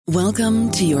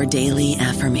Welcome to your daily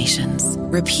affirmations.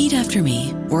 Repeat after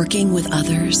me. Working with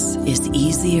others is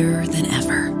easier than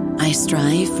ever. I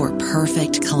strive for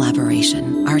perfect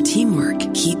collaboration. Our teamwork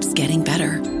keeps getting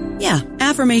better. Yeah,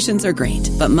 affirmations are great,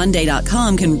 but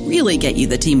Monday.com can really get you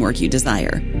the teamwork you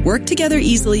desire. Work together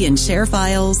easily and share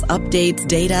files, updates,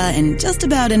 data, and just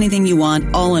about anything you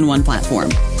want all in one platform.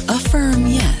 Affirm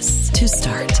yes to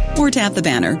start, or tap the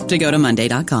banner to go to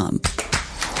Monday.com.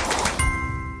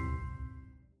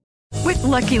 With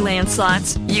Lucky Land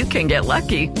Slots, you can get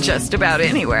lucky just about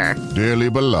anywhere. Dearly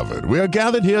beloved, we are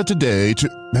gathered here today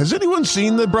to... Has anyone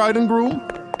seen the bride and groom?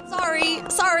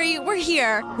 Sorry, we're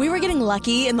here. We were getting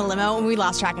lucky in the limo and we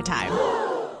lost track of time.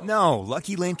 No,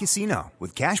 Lucky Land Casino,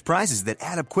 with cash prizes that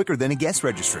add up quicker than a guest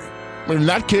registry. In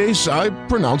that case, I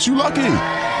pronounce you lucky.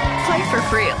 Play for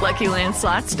free at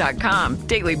LuckyLandSlots.com.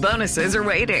 Daily bonuses are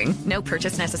waiting. No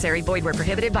purchase necessary. Void where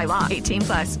prohibited by law.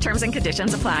 18+. Terms and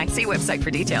conditions apply. See website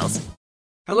for details.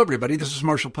 Hello, everybody. This is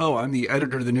Marshall Poe. I'm the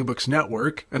editor of the New Books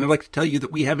Network, and I'd like to tell you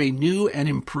that we have a new and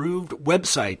improved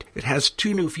website. It has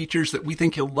 2 new features that we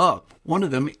think you'll love. One of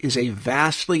them is a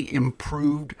vastly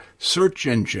improved search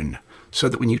engine, so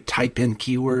that when you type in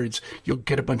keywords, you'll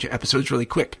get a bunch of episodes really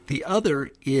quick. The other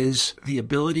is the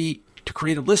ability to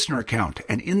create a listener account.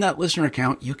 And in that listener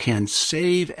account, you can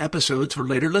save episodes for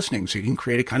later listening. So you can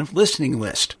create a kind of listening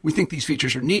list. We think these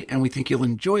features are neat and we think you'll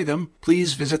enjoy them.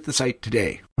 Please visit the site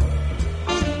today.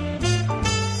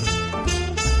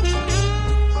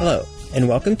 Hello, and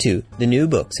welcome to the New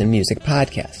Books and Music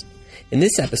Podcast. In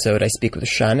this episode, I speak with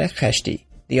Shana Kheshti,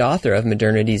 the author of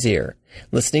Modernity's Ear,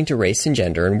 Listening to Race and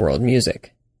Gender in World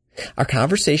Music. Our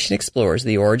conversation explores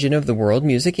the origin of the world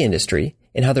music industry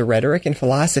and how the rhetoric and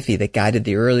philosophy that guided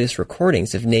the earliest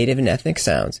recordings of native and ethnic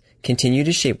sounds continue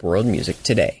to shape world music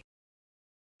today.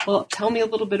 Well, tell me a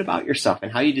little bit about yourself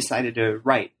and how you decided to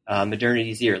write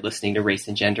Modernity's Ear, Listening to Race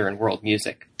and Gender in World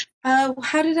Music.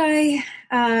 How did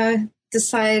I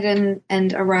decide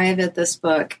and arrive at this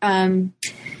book?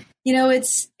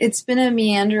 It's been a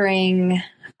meandering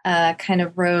kind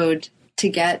of road to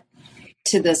get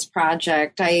to this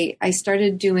project. I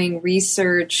started doing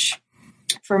research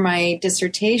for my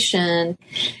dissertation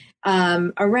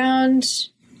around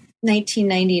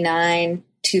 1999,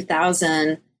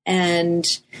 2000.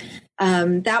 And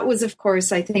that was, of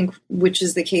course, I think, which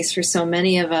is the case for so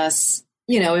many of us,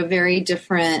 a very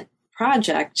different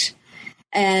project.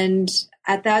 And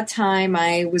at that time,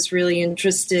 I was really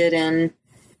interested in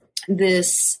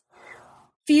this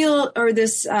field or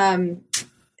this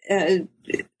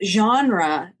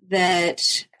genre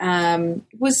that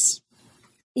was,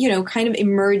 kind of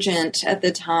emergent at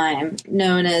the time,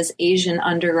 known as Asian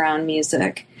underground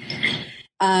music.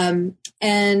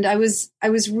 And I was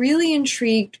really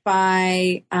intrigued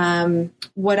by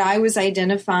what I was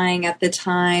identifying at the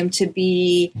time to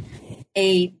be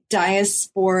a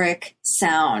diasporic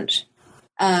sound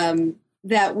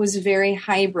that was very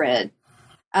hybrid.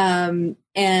 And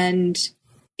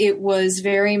it was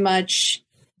very much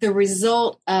the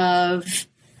result of,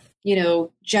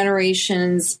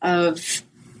 generations of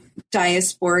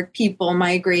diasporic people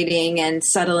migrating and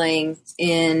settling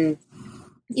in,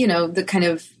 the kind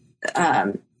of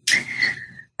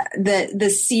the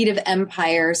seat of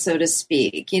empire, so to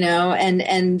speak,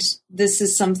 and this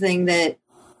is something that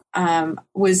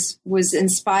was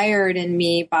inspired in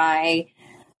me by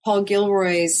Paul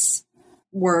Gilroy's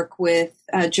work with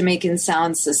Jamaican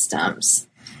sound systems.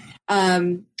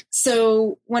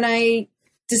 So when I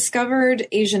discovered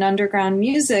Asian underground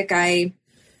music, I,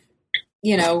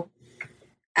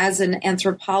 as an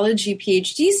anthropology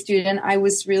PhD student, I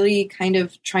was really kind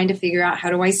of trying to figure out, how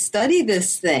do I study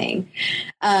this thing?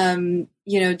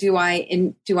 Do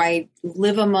I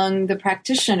live among the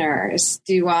practitioners?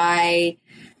 Do I,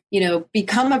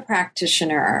 become a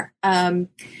practitioner?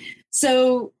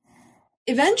 So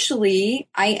eventually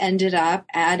I ended up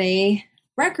at a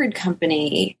record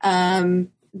company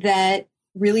that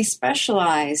really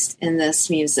specialized in this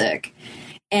music.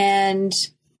 And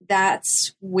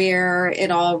that's where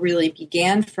it all really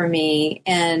began for me.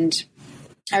 And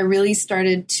I really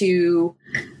started to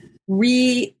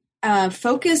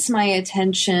focus my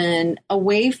attention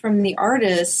away from the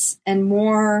artists and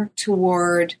more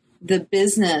toward the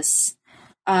business.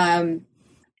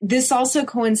 This also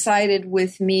coincided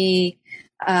with me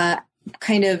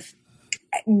kind of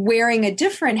wearing a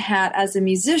different hat as a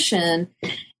musician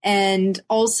and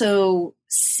also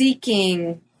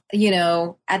seeking,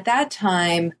 at that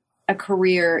time, a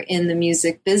career in the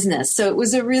music business. So it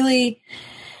was a really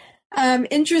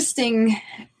interesting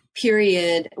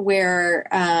period where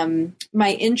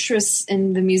my interests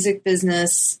in the music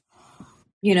business,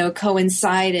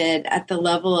 coincided at the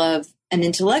level of an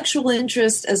intellectual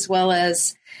interest as well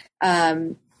as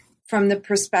from the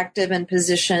perspective and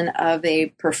position of a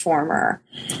performer.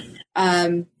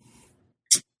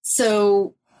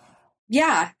 So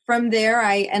yeah, from there,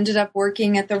 I ended up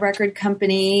working at the record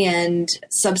company, and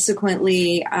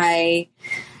subsequently I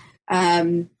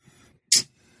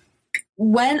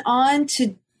went on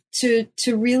to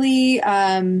really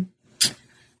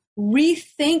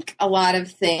rethink a lot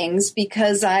of things,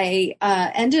 because I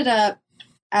ended up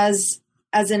as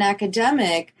an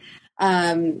academic,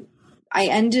 I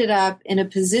ended up in a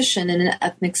position in an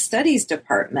ethnic studies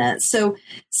department. So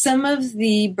some of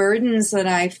the burdens that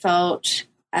I felt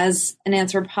as an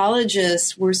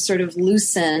anthropologist were sort of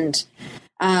loosened.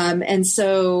 And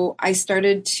so I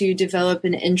started to develop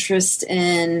an interest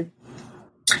in,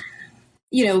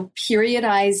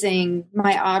 periodizing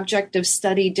my object of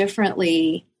study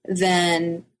differently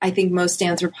than I think most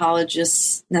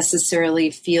anthropologists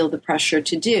necessarily feel the pressure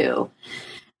to do.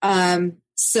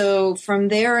 So from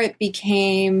there, it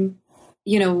became,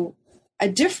 a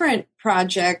different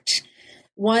project,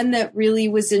 one that really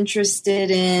was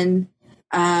interested in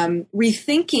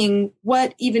rethinking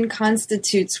what even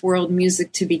constitutes world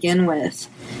music to begin with.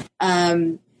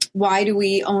 Why do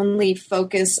we only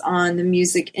focus on the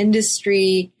music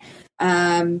industry?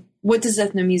 What does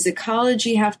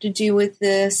ethnomusicology have to do with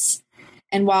this?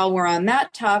 And while we're on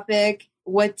that topic,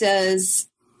 what does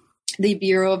the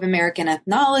Bureau of American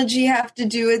Ethnology have to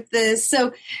do with this?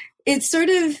 So it sort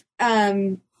of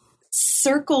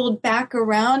circled back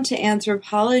around to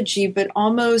anthropology, but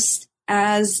almost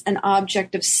as an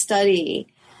object of study.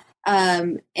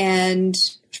 And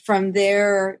from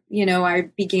there, I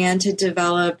began to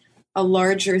develop a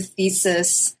larger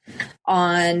thesis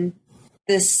on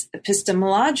this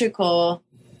epistemological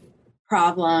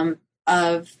problem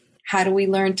of how do we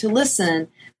learn to listen?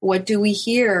 What do we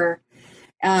hear?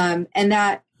 And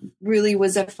that really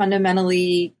was a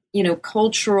fundamentally,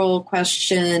 cultural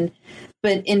question,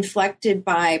 but inflected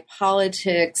by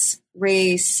politics,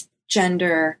 race,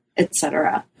 gender,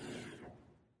 etc.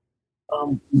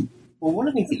 Well, one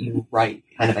of the things that you write,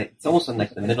 it's almost in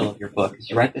like the middle of your book, is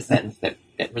you write this sentence that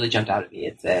really jumped out at me.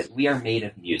 It said, "We are made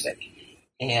of music,"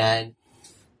 and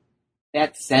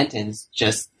that sentence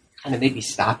just kind of made me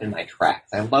stop in my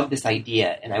tracks. I love this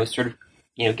idea, and I was sort of,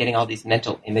 getting all these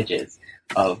mental images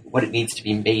of what it means to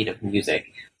be made of music.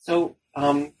 So,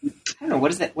 I don't know, what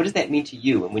does that mean to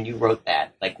you? And when you wrote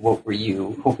that, what were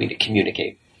you hoping to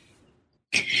communicate?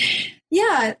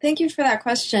 Yeah, thank you for that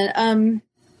question.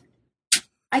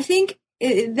 I think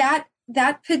that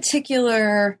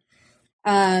particular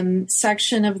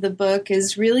section of the book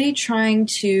is really trying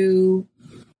to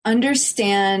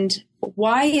understand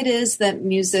why it is that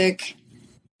music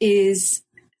is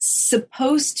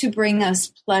supposed to bring us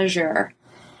pleasure.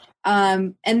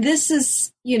 And this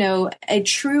is, a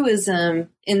truism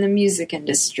in the music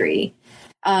industry.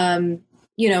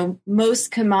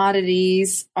 Most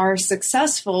commodities are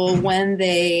successful when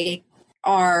they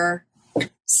are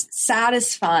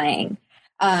satisfying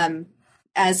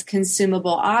as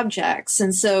consumable objects.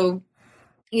 And so,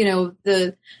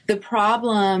 the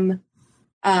problem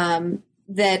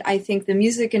that I think the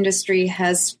music industry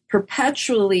has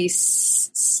perpetually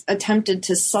attempted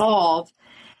to solve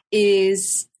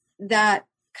is that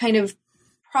kind of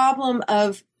problem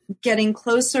of getting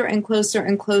closer and closer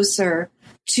and closer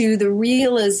to the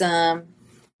realism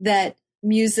that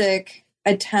music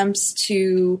attempts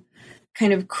to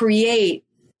kind of create,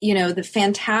 the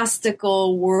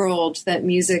fantastical world that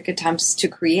music attempts to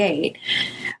create.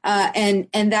 And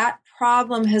that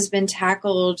problem has been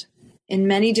tackled in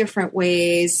many different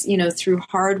ways, through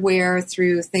hardware,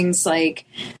 through things like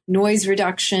noise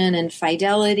reduction and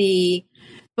fidelity,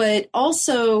 but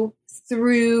also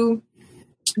through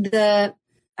the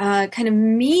kind of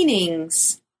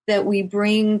meanings that we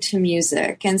bring to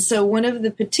music. And so one of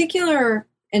the particular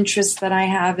interests that I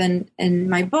have in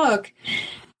my book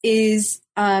is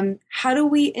how do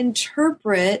we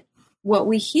interpret what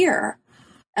we hear?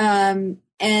 And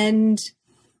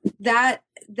that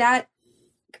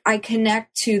I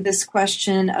connect to this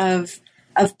question of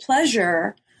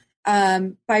pleasure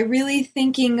by really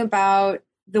thinking about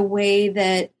the way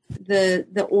that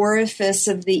the orifice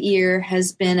of the ear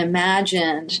has been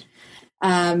imagined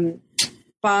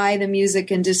by the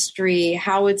music industry,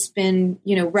 how it's been,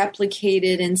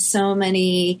 replicated in so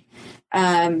many,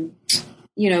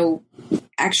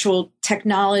 actual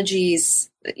technologies,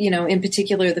 in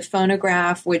particular the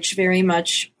phonograph, which very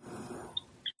much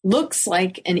looks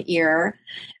like an ear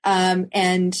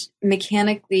and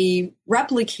mechanically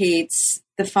replicates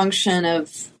the function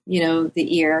of,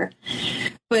 the ear,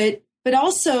 but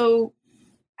also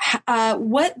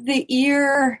what the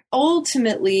ear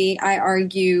ultimately, I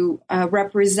argue,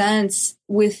 represents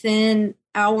within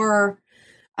our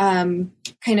kind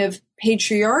of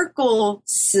patriarchal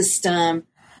system,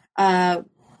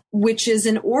 which is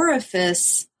an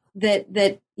orifice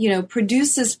that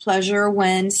produces pleasure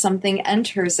when something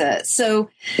enters it. So,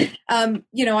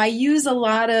 I use a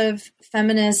lot of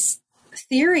feminist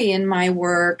theory in my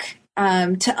work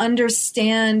to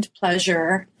understand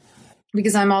pleasure,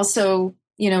 because I'm also,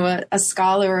 a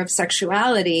scholar of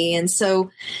sexuality. And so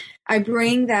I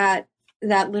bring that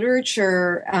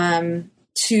literature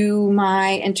to my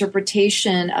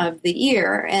interpretation of the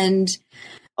ear. And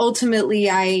ultimately,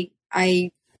 I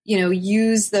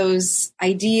use those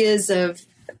ideas of,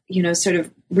 sort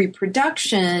of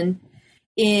reproduction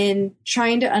in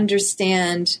trying to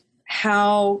understand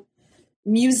how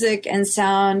music and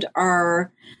sound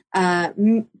are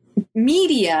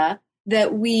media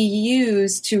that we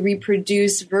use to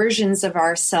reproduce versions of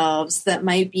ourselves that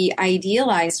might be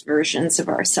idealized versions of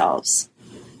ourselves.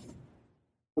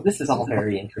 Well, this is all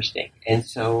very interesting. And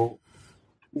so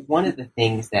one of the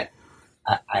things that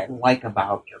I like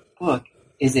about your book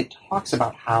is it talks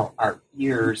about how our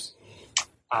ears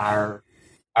are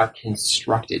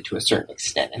constructed to a certain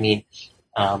extent. I mean,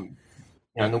 on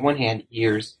the one hand,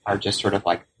 ears are just sort of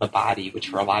like the body, which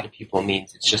for a lot of people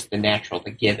means it's just the natural,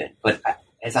 the given. But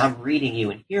as I'm reading you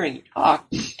and hearing you talk,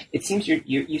 it seems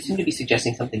you seem to be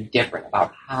suggesting something different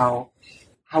about how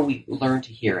we learn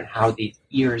to hear and how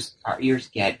our ears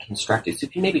get constructed. So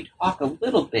if you maybe talk a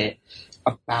little bit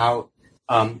about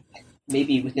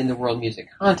maybe within the world music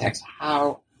context,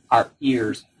 how our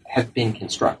ears have been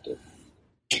constructed.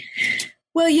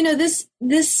 Well,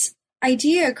 this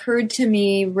idea occurred to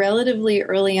me relatively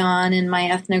early on in my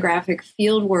ethnographic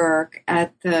field work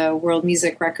at the World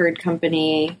Music Record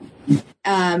Company,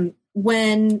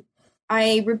 when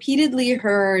I repeatedly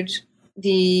heard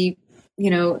the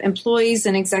employees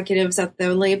and executives at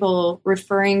the label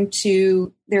referring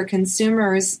to their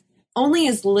consumers only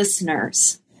as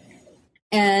listeners.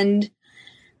 And,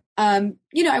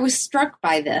 I was struck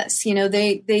by this.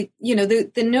 The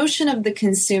notion of the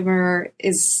consumer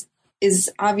is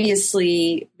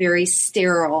obviously very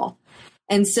sterile.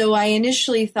 And so I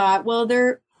initially thought, well,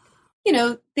 they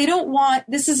don't want,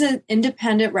 this is an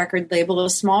independent record label, a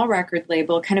small record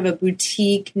label, kind of a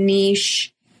boutique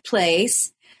niche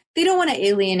place. They don't want to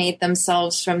alienate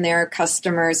themselves from their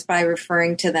customers by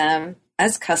referring to them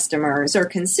as customers or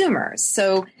consumers.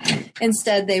 So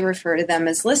instead, they refer to them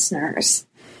as listeners.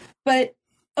 But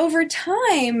over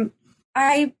time,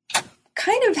 I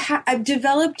kind of I've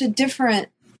developed a different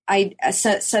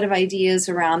set of ideas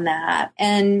around that.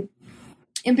 And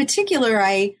in particular,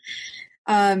 I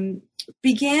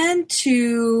began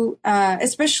to,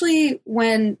 especially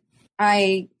when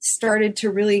I started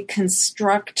to really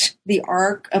construct the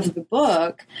arc of the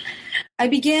book, I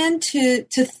began to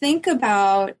think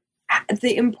about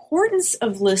the importance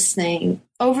of listening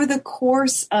over the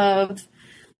course of,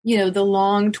 the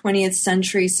long 20th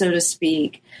century, so to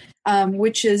speak,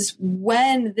 which is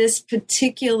when this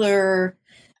particular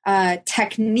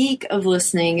technique of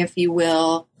listening, if you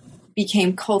will,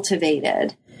 became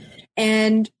cultivated.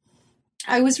 And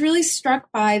I was really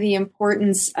struck by the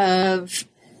importance of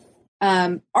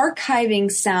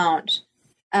archiving sound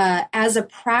as a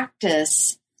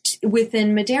practice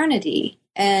within modernity.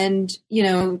 And,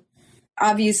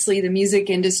 obviously the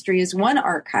music industry is one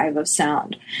archive of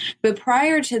sound. But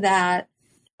prior to that,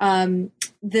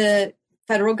 the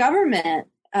federal government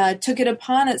took it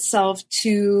upon itself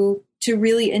to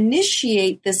really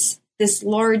initiate this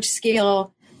large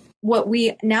scale, what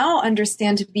we now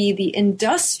understand to be the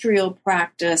industrial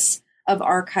practice of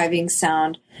archiving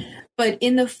sound, but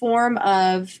in the form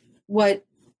of what,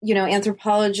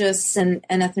 anthropologists and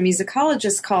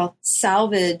ethnomusicologists call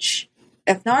salvage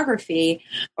ethnography,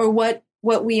 or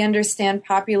what we understand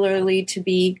popularly to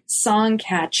be song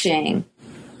catching.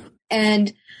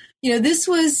 And, this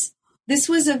was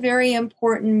a very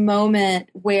important moment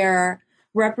where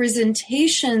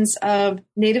representations of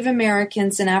Native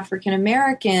Americans and African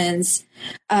Americans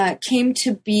came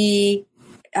to be,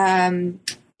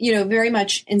 very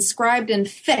much inscribed and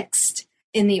fixed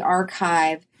in the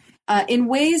archive in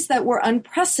ways that were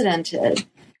unprecedented.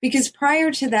 Because prior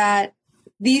to that,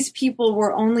 these people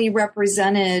were only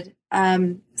represented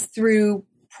through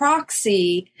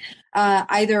proxy,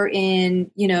 either in,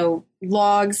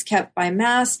 logs kept by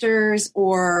masters,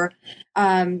 or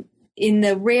in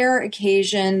the rare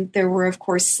occasion, there were, of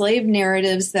course, slave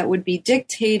narratives that would be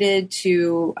dictated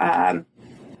to, a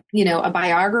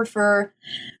biographer.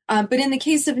 But in the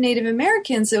case of Native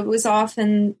Americans, it was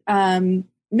often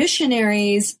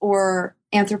missionaries or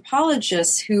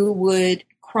anthropologists who would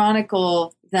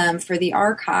chronicle them for the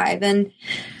archive. And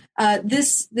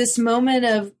this moment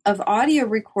of audio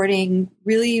recording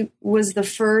really was the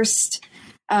first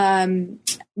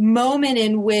moment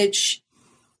in which,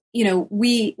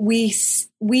 we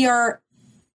are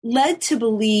led to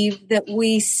believe that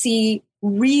we see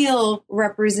real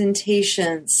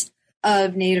representations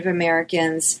of Native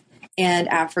Americans and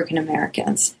African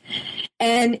Americans.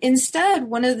 And instead,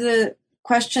 one of the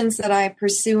questions that I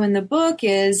pursue in the book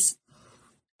is,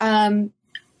 to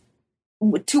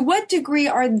what degree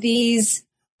are these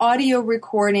audio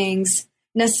recordings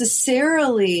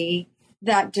necessarily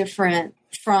that different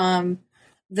from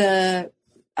the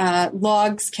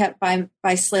logs kept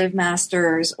by slave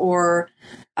masters or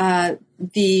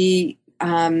the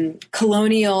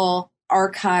colonial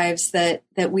archives that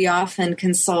we often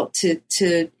consult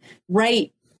to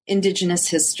write Indigenous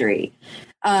history?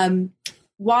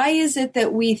 Why is it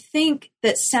that we think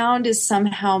that sound is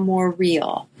somehow more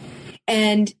real?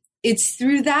 And it's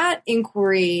through that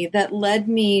inquiry that led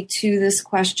me to this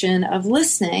question of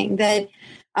listening, that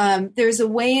there's a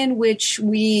way in which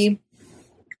we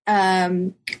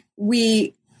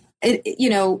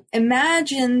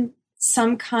imagine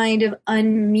some kind of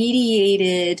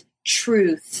unmediated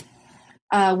truth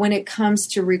when it comes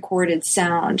to recorded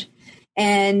sound.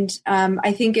 And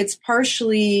I think it's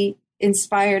partially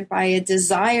inspired by a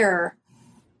desire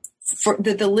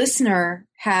that the listener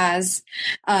has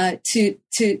to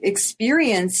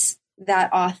experience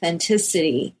that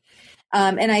authenticity.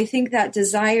 And I think that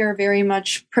desire very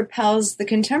much propels the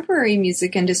contemporary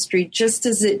music industry, just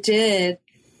as it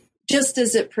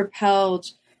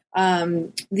propelled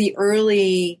the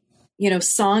early,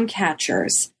 song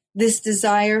catchers. This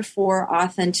desire for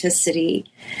authenticity,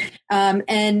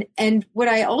 and what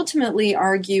I ultimately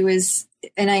argue is,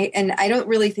 and I don't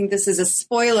really think this is a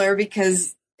spoiler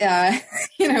because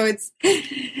it's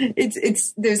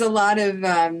there's a lot of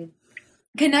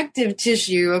connective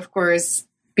tissue, of course,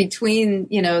 between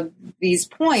these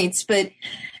points, but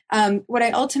what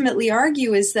I ultimately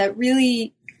argue is that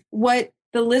really what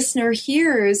the listener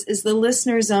hears is the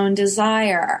listener's own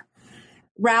desire,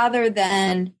 rather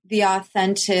than the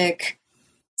authentic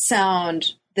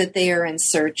sound that they are in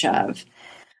search of.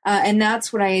 And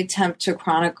that's what I attempt to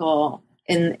chronicle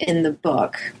in the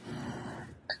book.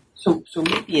 So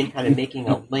maybe in kind of making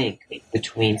a link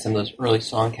between some of those early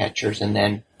song catchers and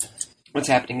then what's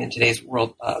happening in today's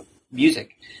world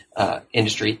music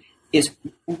industry is,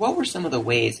 what were some of the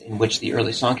ways in which the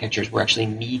early song catchers were actually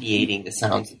mediating the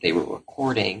sounds that they were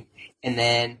recording? And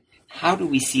then how do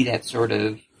we see that sort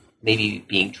of maybe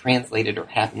being translated or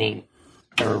happening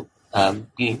or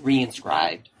being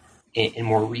reinscribed in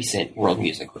more recent world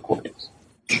music recordings?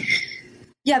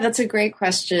 Yeah, that's a great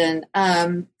question.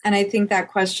 And I think that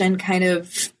question kind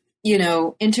of,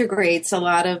 integrates a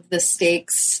lot of the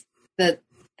stakes that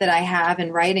I have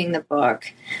in writing the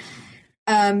book.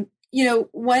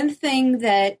 One thing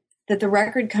that the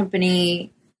record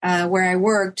company where I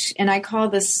worked, and I call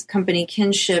this company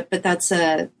Kinship, but that's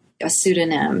a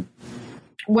pseudonym.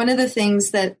 One of the things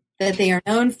that they are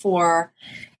known for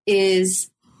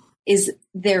is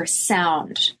their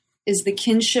sound, is the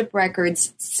Kinship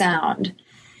Records sound.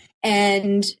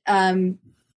 And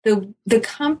the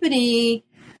company,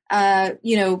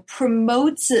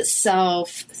 promotes itself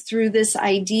through this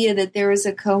idea that there is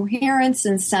a coherence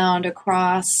in sound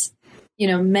across,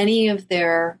 many of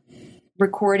their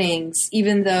recordings,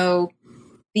 even though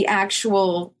the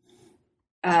actual,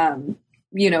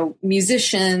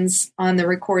 musicians on the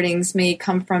recordings may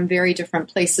come from very different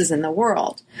places in the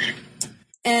world.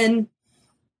 And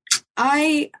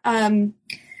I,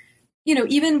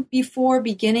 even before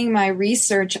beginning my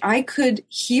research, I could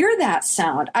hear that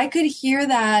sound. I could hear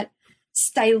that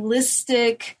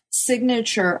stylistic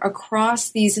signature across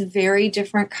these very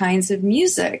different kinds of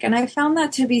music. And I found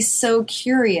that to be so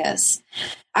curious.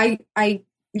 I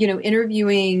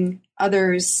interviewing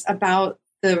others about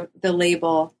the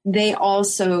label, they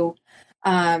also,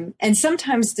 and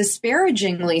sometimes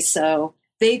disparagingly so,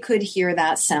 they could hear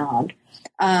that sound.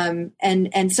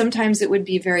 And sometimes it would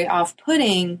be very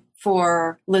off-putting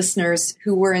for listeners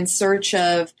who were in search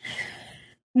of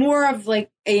more of like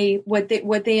what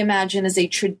they imagine as a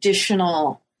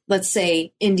traditional, let's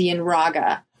say, Indian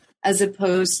raga, as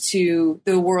opposed to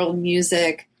the world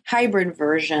music hybrid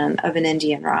version of an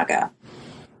Indian raga.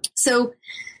 So,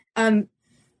 I'm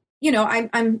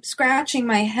scratching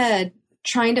my head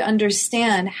trying to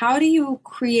understand, how do you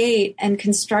create and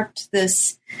construct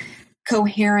this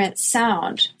coherent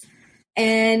sound?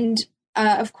 And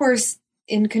of course,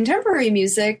 in contemporary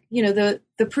music, the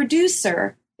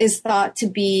producer is thought to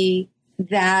be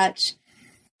that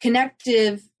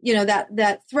connective,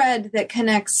 that thread that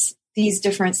connects these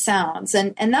different sounds.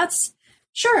 And that's,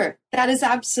 sure, that is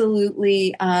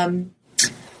absolutely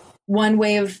one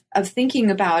way of thinking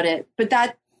about it. But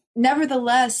that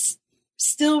nevertheless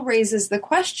still raises the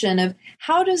question of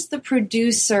how does the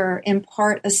producer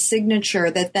impart a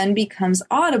signature that then becomes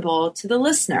audible to the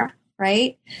listener,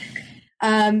 right?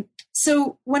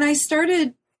 So when I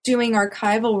started doing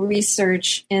archival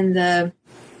research in the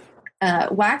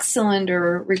wax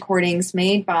cylinder recordings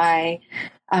made by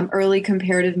early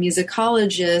comparative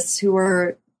musicologists, who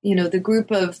were, the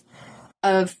group of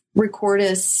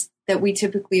recordists that we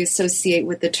typically associate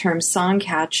with the term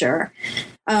songcatcher,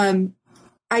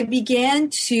 I began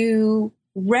to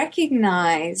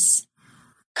recognize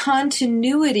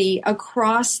continuity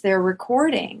across their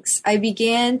recordings. I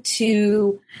began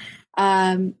to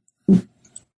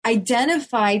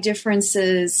identify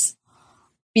differences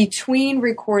between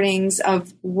recordings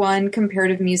of one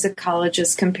comparative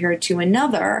musicologist compared to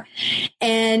another.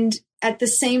 And at the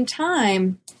same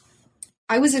time,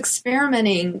 I was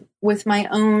experimenting with my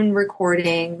own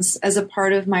recordings as a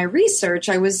part of my research.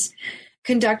 I was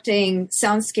conducting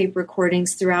soundscape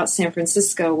recordings throughout San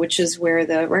Francisco, which is where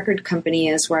the record company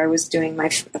is, where I was doing my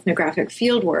ethnographic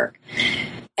field work.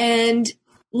 And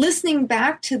listening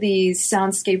back to these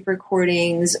soundscape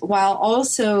recordings while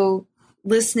also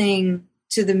listening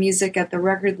to the music at the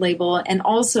record label and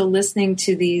also listening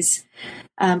to these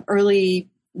early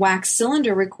wax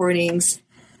cylinder recordings,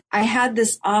 I had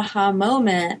this aha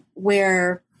moment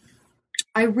where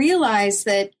I realized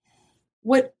that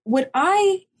what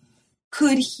I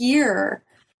could hear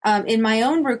in my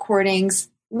own recordings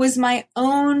was my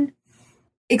own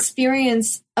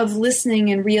experience of listening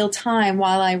in real time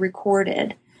while I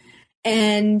recorded.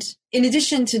 And in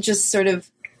addition to just sort of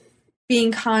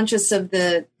being conscious of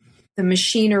the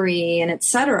machinery and et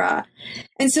cetera.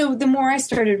 And so the more I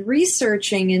started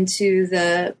researching into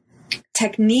the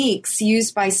techniques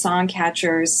used by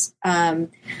songcatchers,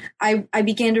 I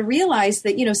began to realize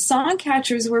that,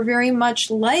 songcatchers were very much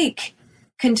like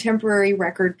contemporary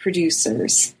record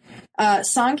producers.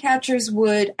 Songcatchers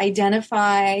would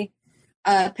identify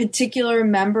a particular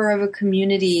member of a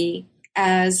community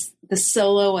as the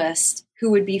soloist who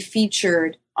would be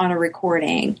featured on a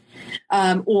recording.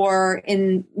 Or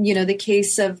in, the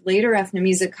case of later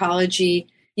ethnomusicology,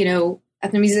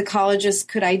 ethnomusicologists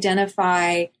could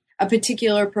identify a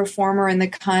particular performer in the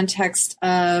context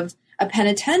of a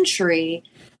penitentiary,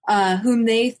 whom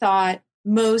they thought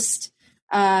most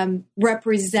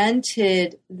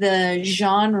represented the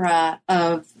genre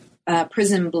of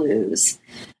prison blues.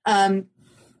 And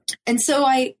so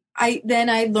I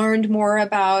learned more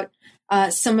about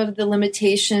some of the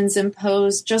limitations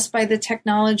imposed just by the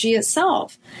technology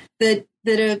itself, that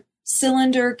a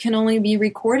cylinder can only be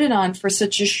recorded on for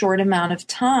such a short amount of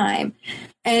time.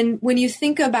 And when you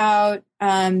think about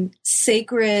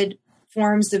sacred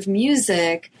forms of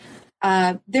music,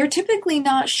 they're typically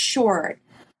not short.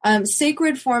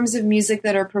 Sacred forms of music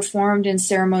that are performed in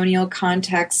ceremonial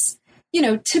contexts,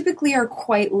 typically are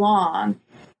quite long.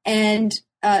 And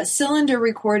cylinder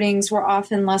recordings were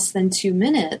often less than 2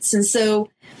 minutes. And so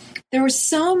there were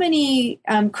so many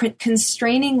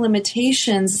constraining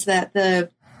limitations that the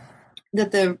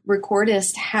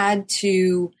recordist had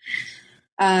to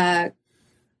kind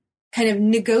of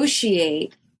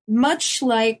negotiate, much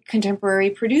like contemporary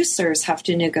producers have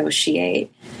to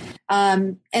negotiate.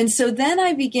 And so then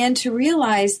I began to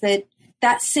realize that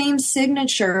same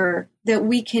signature that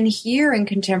we can hear in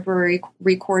contemporary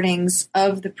recordings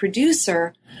of the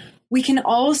producer, we can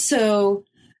also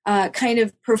kind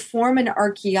of perform an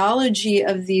archaeology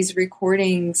of these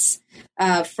recordings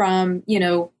from,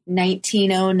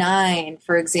 1909,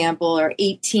 for example, or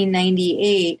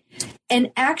 1898,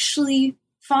 and actually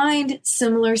find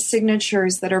similar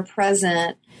signatures that are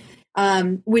present,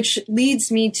 which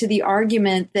leads me to the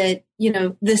argument that,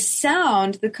 the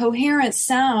sound, the coherent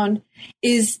sound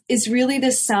is really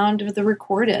the sound of the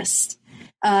recordist,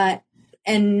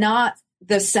 and not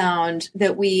the sound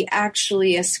that we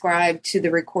actually ascribe to the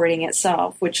recording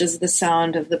itself, which is the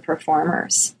sound of the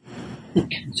performers.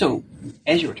 So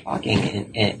as you were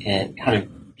talking and kind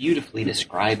of beautifully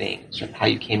describing sort of how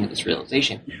you came to this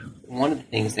realization, one of the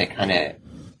things that kind of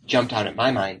jumped out at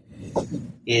my mind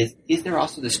is there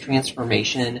also this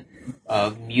transformation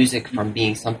of music from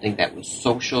being something that was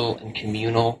social and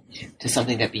communal to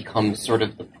something that becomes sort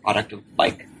of the product of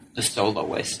like the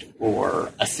soloist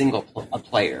or a single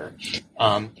player?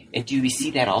 And do we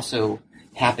see that also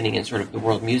happening in sort of the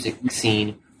world music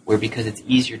scene, where because it's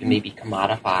easier to maybe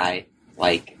commodify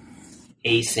like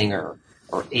a singer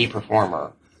or a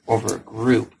performer over a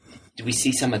group, do we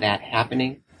see some of that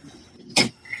happening?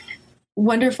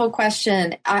 Wonderful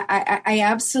question. I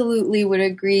absolutely would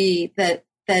agree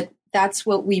that's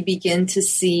what we begin to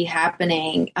see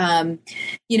happening.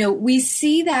 We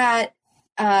see that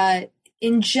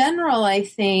in general. I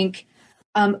think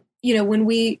when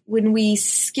we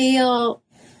scale,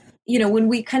 when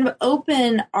we kind of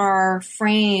open our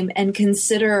frame and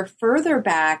consider further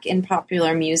back in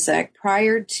popular music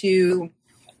prior to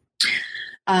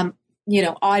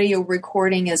audio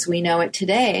recording as we know it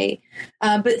today.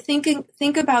 But think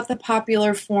about the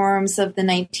popular forms of the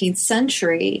 19th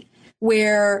century,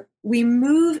 where we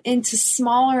move into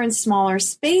smaller and smaller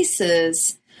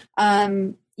spaces.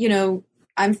 I'm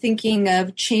thinking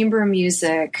of chamber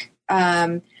music,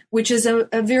 which is a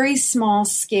very small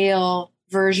scale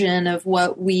version of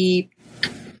what we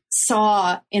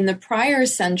saw in the prior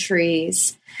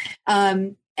centuries.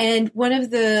 And one of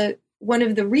the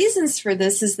reasons for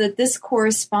this is that this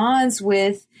corresponds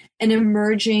with an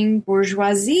emerging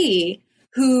bourgeoisie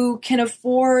who can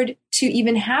afford to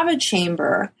even have a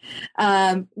chamber,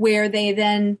 where they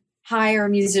then hire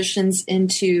musicians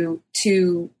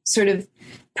to sort of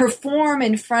perform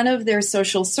in front of their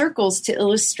social circles to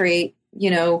illustrate,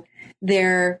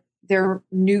 their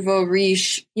nouveau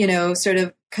riche, sort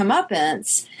of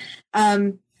comeuppance.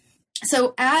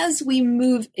 So as we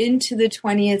move into the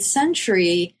 20th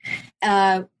century,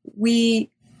 we,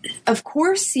 of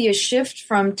course, see a shift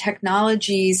from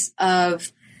technologies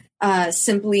of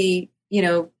simply,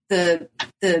 the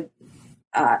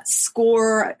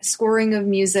scoring of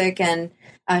music and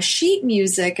sheet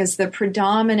music as the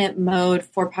predominant mode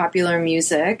for popular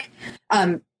music.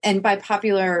 And by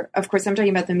popular, of course, I'm talking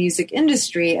about the music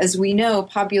industry. As we know,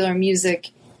 popular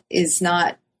music is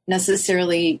not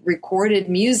necessarily recorded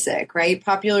music, right?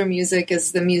 Popular music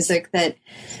is the music that,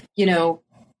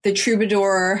 the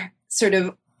troubadour sort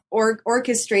of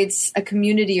orchestrates a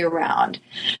community around.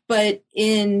 But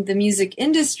in the music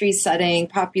industry setting,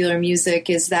 popular music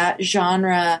is that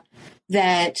genre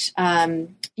that,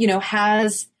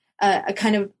 has a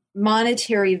kind of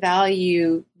monetary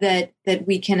value that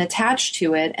we can attach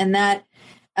to it. And that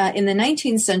in the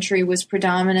 19th century was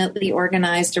predominantly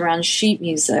organized around sheet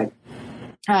music.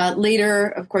 Later,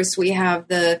 of course, we have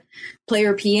the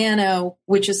player piano,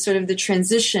 which is sort of the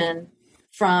transition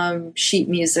from sheet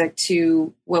music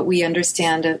to what we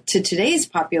understand to today's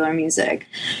popular music.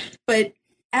 But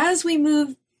as we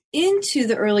move into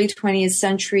the early 20th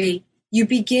century, you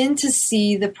begin to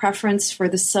see the preference for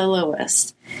the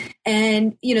soloist.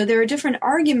 And, there are different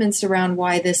arguments around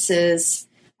why this is.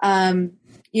 On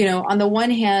the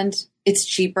one hand, it's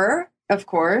cheaper, of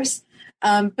course.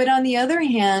 But on the other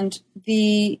hand,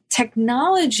 the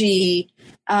technology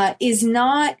is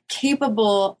not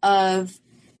capable of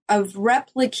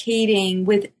replicating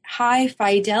with high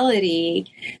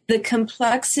fidelity the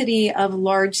complexity of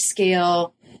large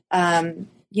scale,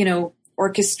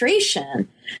 orchestration.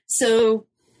 So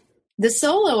the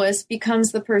soloist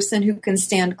becomes the person who can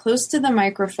stand close to the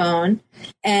microphone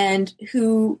and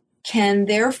who can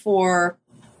therefore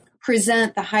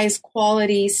present the highest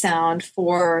quality sound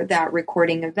for that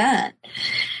recording event.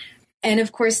 And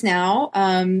of course now,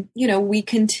 we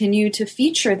continue to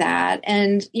feature that.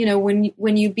 And,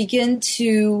 when you begin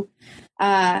to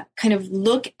kind of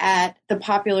look at the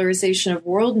popularization of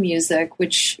world music,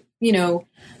 which,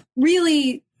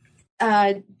 really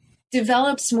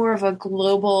develops more of a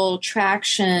global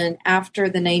traction after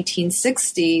the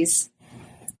 1960s,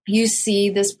 you see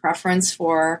this preference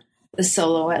for the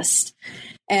soloist.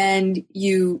 And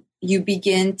you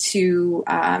begin to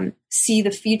see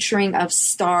the featuring of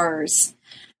stars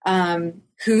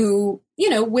who,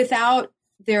 without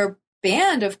their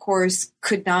band, of course,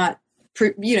 could not,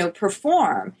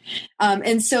 perform.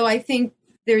 And so I think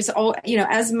there's all,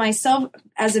 as myself,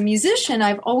 as a musician,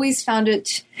 I've always found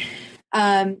it,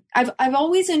 I've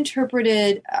always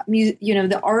interpreted,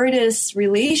 the artist's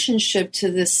relationship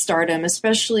to this stardom,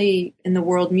 especially in the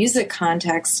world music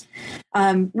context,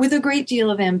 with a great deal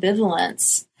of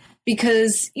ambivalence,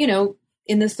 because,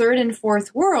 in the third and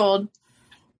fourth world,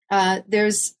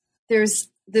 there's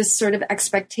this sort of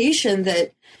expectation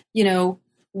that,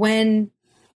 when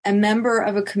a member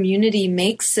of a community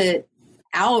makes it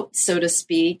out, so to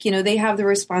speak, they have the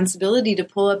responsibility to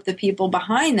pull up the people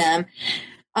behind them.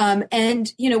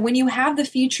 And, when you have the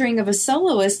featuring of a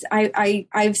soloist,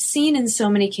 I've seen in so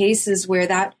many cases where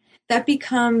that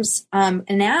becomes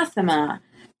anathema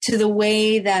to the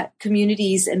way that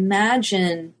communities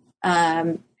imagine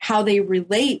how they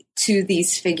relate to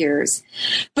these figures.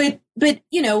 But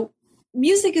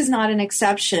music is not an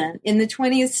exception. In the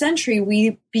 20th century,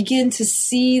 we begin to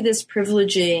see this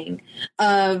privileging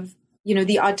of,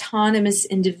 the autonomous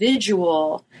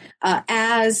individual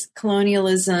as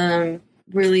colonialism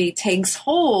really takes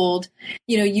hold,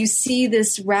 you see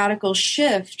this radical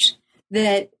shift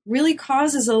that really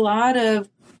causes a lot of,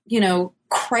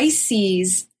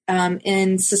 crises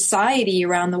in society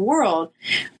around the world.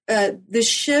 The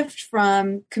shift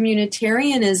from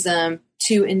communitarianism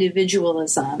to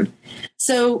individualism.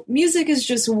 So music is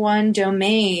just one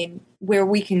domain where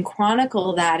we can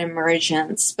chronicle that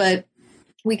emergence, but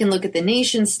we can look at the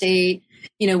nation state,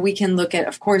 we can look at,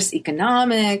 of course,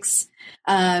 economics,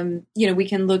 we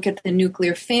can look at the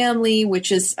nuclear family,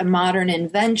 which is a modern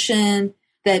invention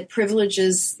that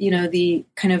privileges, the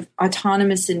kind of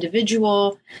autonomous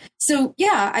individual. So,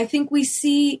 yeah, I think we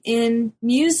see in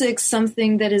music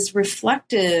something that is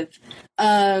reflective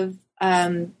of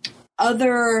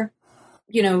other,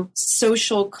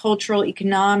 social, cultural,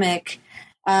 economic,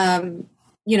 and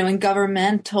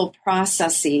governmental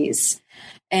processes.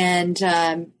 And,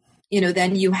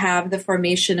 then you have the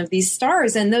formation of these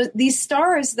stars. And these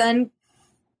stars then,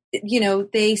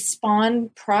 they spawn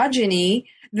progeny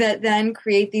that then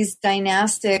create these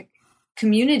dynastic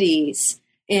communities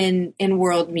in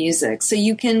world music. So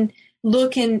you can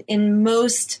look in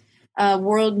most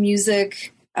world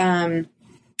music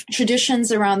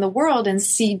traditions around the world and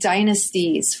see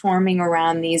dynasties forming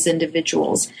around these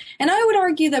individuals. And I would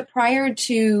argue that prior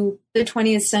to the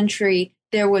 20th century,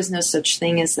 there was no such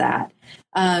thing as that.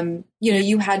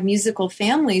 You had musical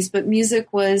families, but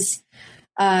music was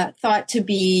thought to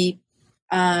be,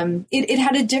 it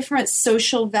had a different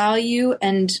social value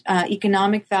and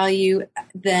economic value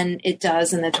than it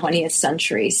does in the 20th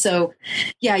century. So,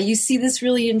 yeah, you see this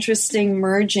really interesting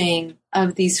merging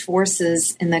of these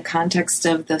forces in the context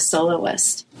of the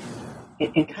soloist.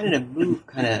 And kind of move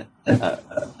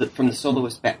from the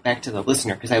soloist back to the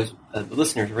listener, because the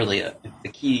listener is really the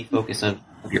key focus of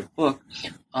your book.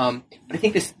 But I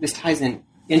think this ties in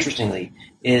interestingly,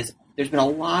 is there's been a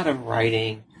lot of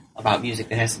writing about music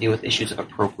that has to deal with issues of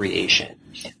appropriation.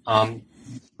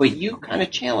 But you kind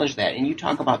of challenge that, and you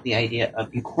talk about the idea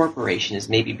of incorporation as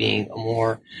maybe being a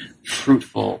more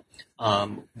fruitful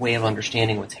way of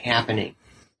understanding what's happening.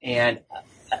 And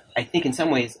I think in some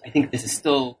ways, this is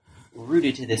still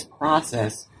rooted to this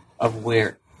process of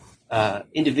where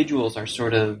individuals are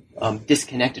sort of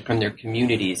disconnected from their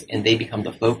communities and they become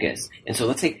the focus. And so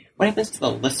let's say, what happens to the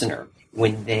listener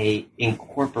when they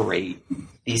incorporate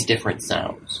these different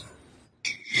sounds?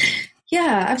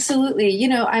 Yeah, absolutely.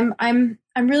 I'm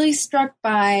really struck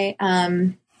by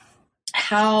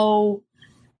how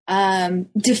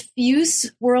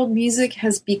diffuse world music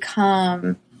has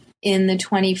become in the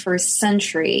 21st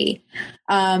century,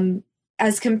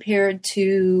 as compared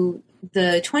to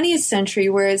the 20th century,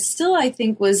 where it still, I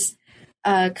think, was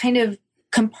kind of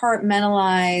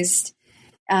compartmentalized,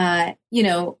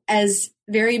 as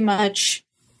very much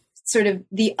sort of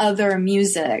the other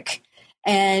music.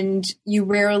 And you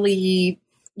rarely,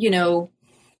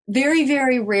 very,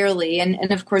 very rarely,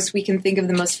 and of course we can think of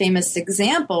the most famous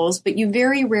examples, but you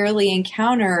very rarely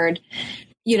encountered,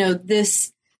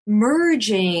 this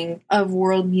merging of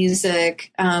world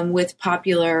music with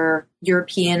popular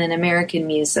European and American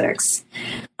musics.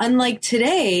 Unlike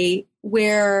today,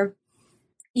 where,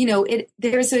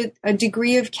 there's a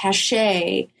degree of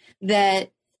cachet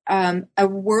that a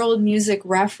world music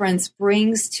reference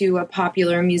brings to a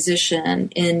popular musician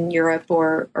in Europe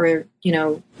or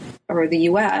the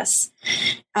US,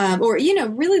 or,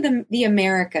 really the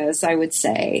Americas, I would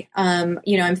say.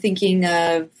 I'm thinking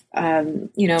of,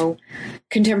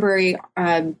 contemporary,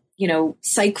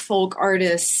 psych folk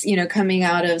artists, coming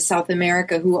out of South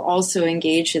America who also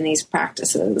engage in these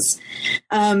practices.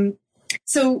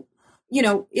 So,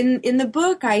 in the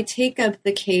book, I take up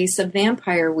the case of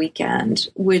Vampire Weekend,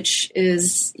 which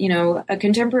is, a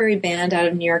contemporary band out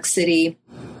of New York City.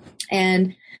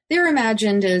 And they're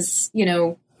imagined as,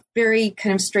 very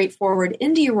kind of straightforward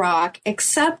indie rock,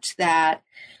 except that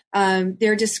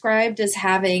they're described as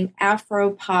having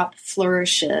Afro-pop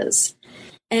flourishes.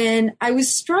 And I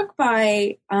was struck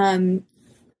by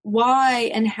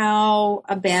why and how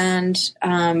a band,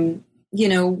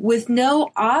 with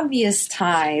no obvious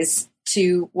ties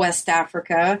to West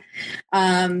Africa,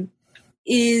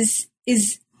 is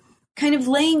kind of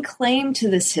laying claim to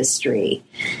this history.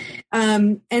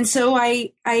 And so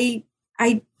I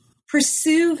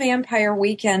pursue Vampire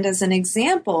Weekend as an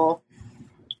example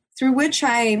through which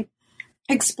I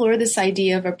explore this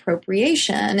idea of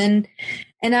appropriation.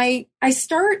 And I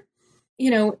start,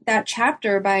 that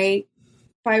chapter by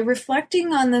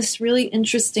reflecting on this really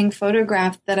interesting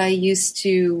photograph that I used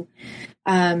to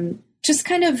just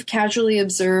kind of casually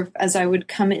observe as I would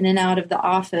come in and out of the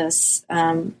office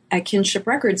at Kinship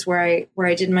Records, where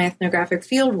I did my ethnographic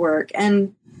field work.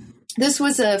 And this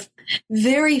was a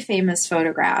very famous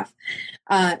photograph.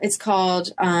 It's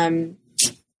called Harlem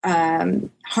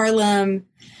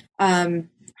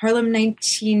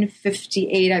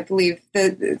 1958, I believe.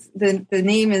 The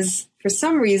name is, for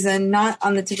some reason, not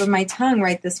on the tip of my tongue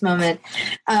right this moment.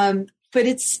 But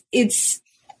it's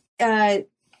a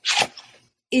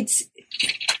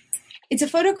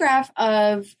photograph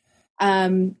of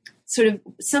sort of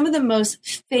some of the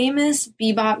most famous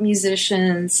bebop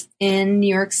musicians in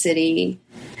New York City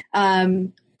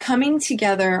coming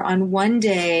together on one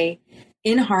day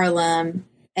in Harlem.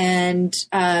 And,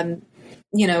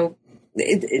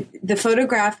 the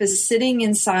photograph is sitting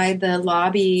inside the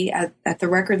lobby at the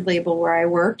record label where I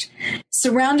worked,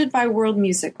 surrounded by world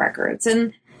music records.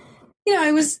 And,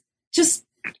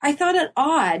 I thought it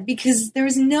odd because there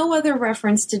was no other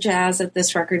reference to jazz at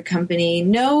this record company,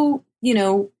 no,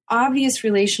 obvious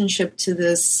relationship to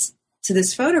this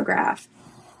photograph.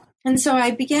 And so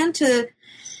I began to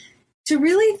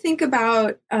really think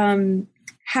about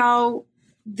how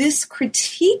this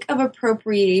critique of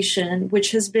appropriation,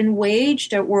 which has been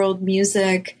waged at world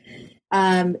music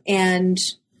and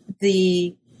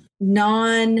the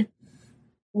non-world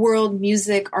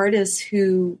music artists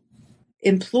who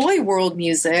employ world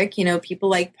music, people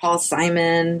like Paul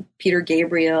Simon, Peter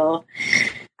Gabriel.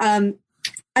 I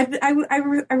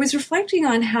was reflecting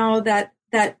on how that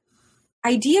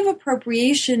idea of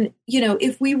appropriation,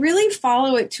 if we really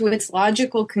follow it to its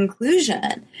logical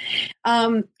conclusion,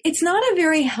 it's not a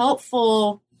very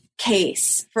helpful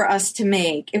case for us to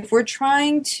make if we're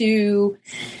trying to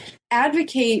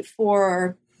advocate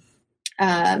for,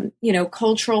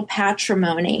 cultural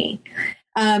patrimony.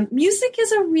 Music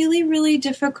is a really, really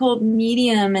difficult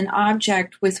medium and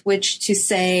object with which to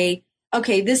say,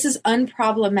 okay, this is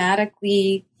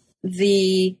unproblematically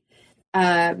the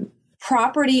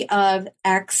property of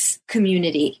X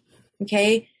community.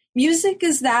 Okay. Music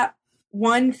is that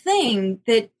one thing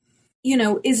that,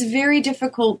 is very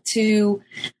difficult to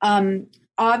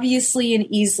obviously and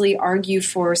easily argue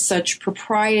for such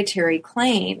proprietary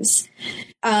claims.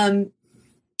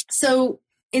 So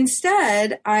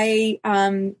instead, I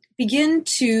begin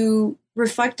to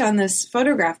reflect on this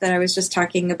photograph that I was just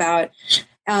talking about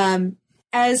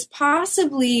as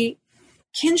possibly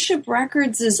Kinship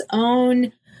Records'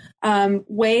 own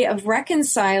way of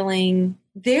reconciling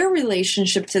their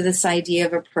relationship to this idea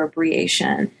of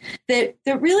appropriation. That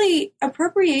really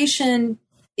appropriation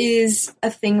is a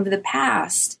thing of the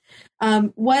past.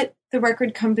 What the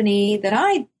record company that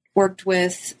I worked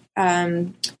with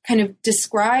kind of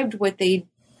described what they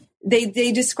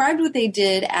described what they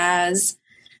did as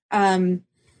a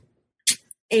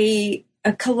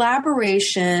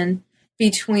collaboration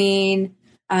between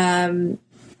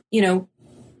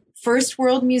first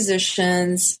world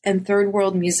musicians and third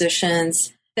world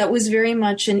musicians that was very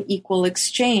much an equal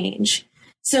exchange.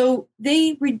 So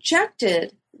they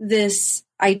rejected this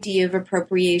idea of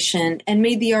appropriation and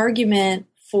made the argument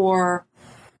for,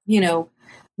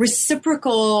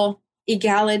 reciprocal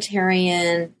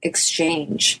egalitarian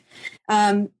exchange.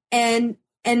 And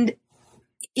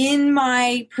in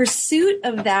my pursuit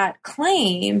of that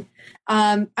claim,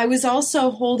 I was also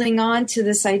holding on to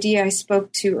this idea I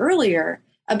spoke to earlier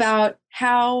about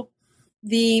how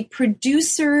the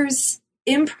producer's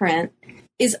imprint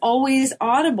is always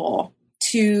audible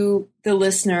to the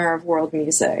listener of world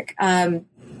music. And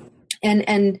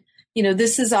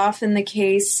this is often the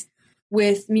case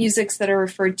with musics that are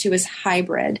referred to as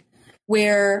hybrid,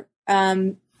 where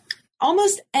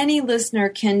almost any listener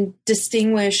can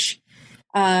distinguish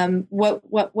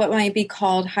what might be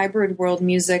called hybrid world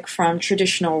music from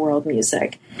traditional world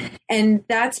music. And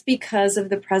that's because of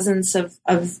the presence of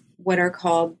what are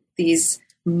called these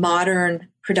modern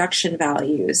production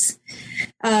values.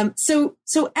 So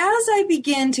as I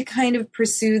begin to kind of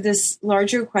pursue this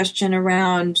larger question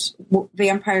around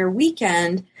Vampire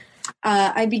Weekend,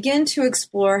 I begin to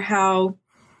explore how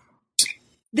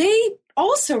they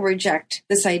also reject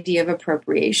this idea of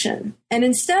appropriation. And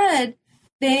instead,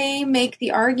 they make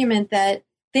the argument that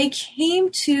they came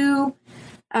to,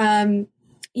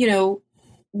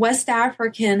 West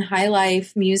African high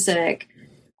life music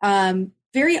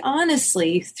very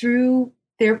honestly through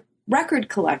their record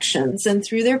collections and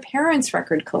through their parents'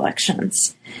 record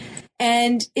collections.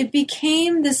 And it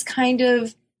became this kind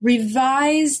of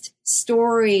revised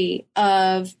story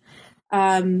of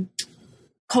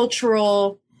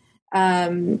cultural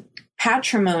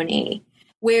patrimony,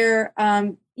 where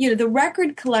the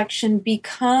record collection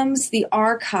becomes the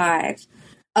archive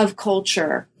of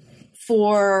culture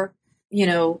for,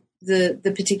 the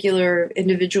particular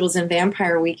individuals in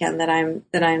Vampire Weekend that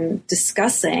I'm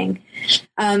discussing.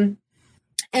 And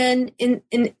in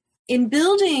in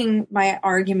building my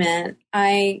argument,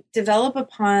 I develop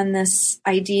upon this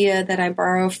idea that I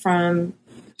borrow from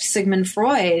Sigmund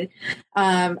Freud,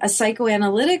 a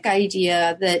psychoanalytic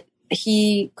idea that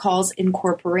he calls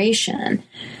incorporation.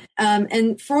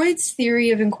 And Freud's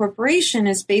theory of incorporation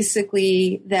is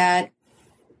basically that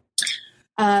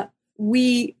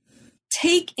we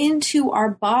take into our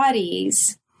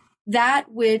bodies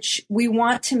that which we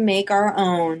want to make our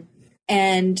own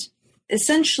and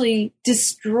essentially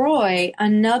destroy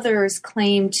another's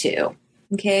claim to.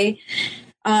 Okay.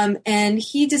 And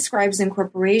he describes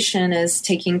incorporation as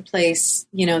taking place,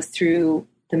 through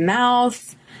the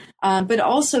mouth, but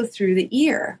also through the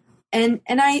ear. And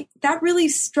that really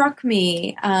struck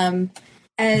me,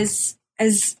 as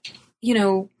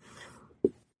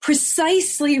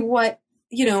precisely what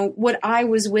I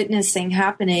was witnessing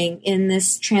happening in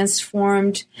this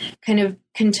transformed kind of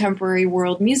contemporary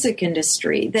world music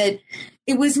industry, that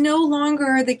it was no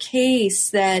longer the case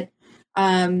that,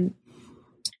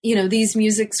 these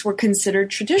musics were considered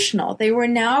traditional. They were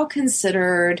now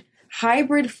considered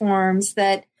hybrid forms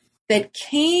that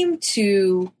came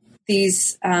to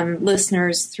these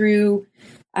listeners through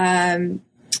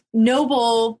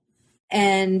noble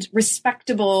and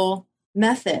respectable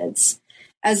methods,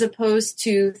 as opposed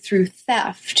to through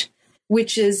theft,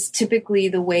 which is typically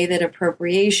the way that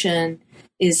appropriation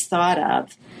is thought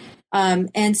of.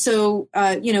 And so,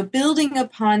 building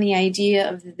upon the idea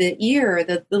of the ear,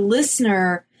 the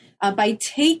listener, by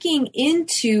taking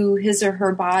into his or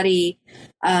her body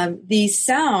these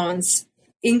sounds,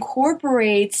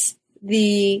 incorporates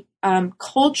the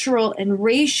cultural and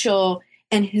racial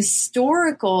and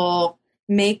historical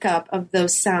makeup of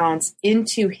those sounds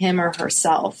into him or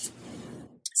herself.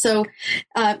 So,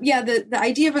 the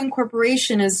idea of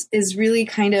incorporation is really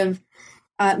kind of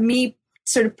me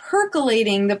sort of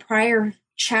percolating the prior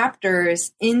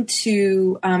chapters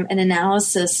into an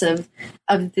analysis of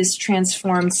this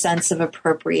transformed sense of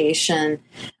appropriation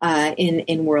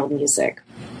in world music.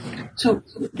 So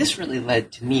this really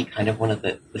led to me kind of one of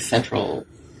the central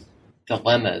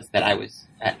dilemmas that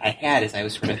I had as I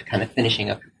was sort of kind of finishing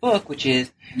up your book, which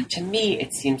is, to me,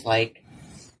 it seems like,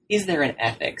 is there an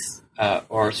ethics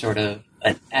or sort of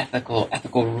an ethical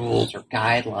rules or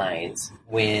guidelines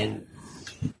when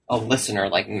a listener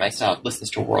like myself listens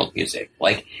to world music?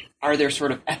 Like, are there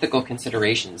sort of ethical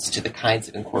considerations to the kinds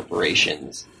of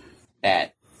incorporations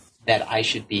that I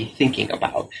should be thinking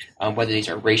about, whether these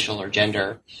are racial or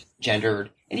gendered,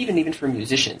 and even for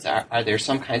musicians, are there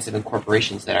some kinds of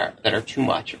incorporations that are too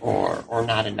much or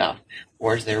not enough,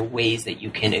 or is there ways that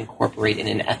you can incorporate in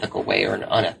an ethical way or an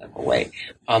unethical way?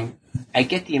 I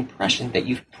get the impression that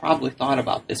you've probably thought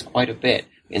about this quite a bit,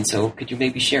 and so could you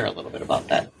maybe share a little bit about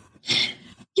that?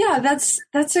 Yeah,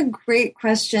 that's a great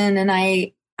question, and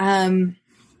I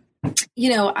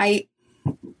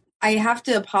have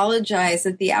to apologize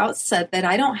at the outset that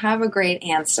I don't have a great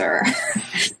answer.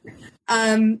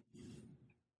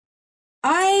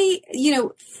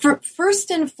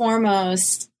 First and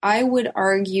foremost, I would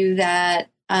argue that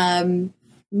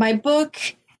my book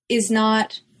is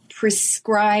not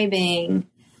prescribing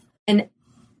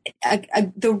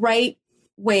the right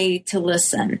way to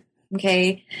listen.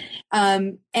 Okay.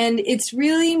 And it's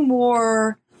really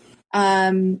more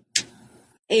a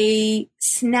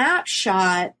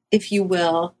snapshot, if you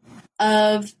will,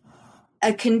 of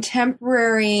a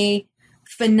contemporary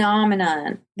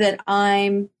phenomenon that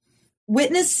I'm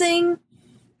witnessing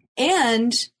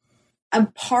and I'm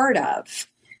part of.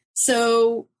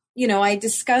 So, I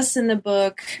discuss in the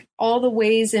book all the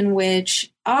ways in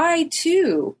which I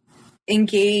too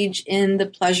engage in the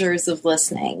pleasures of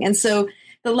listening. And so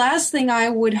the last thing I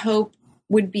would hope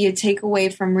would be a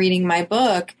takeaway from reading my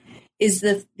book is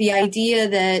the idea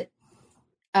that,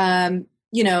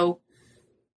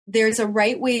 there's a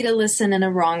right way to listen and a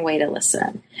wrong way to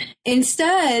listen.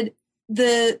 Instead,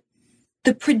 the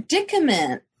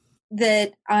predicament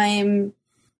that I'm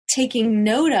taking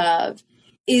note of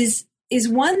is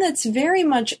one that's very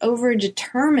much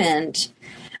overdetermined.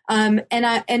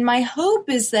 And my hope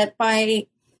is that by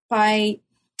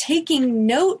taking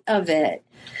note of it,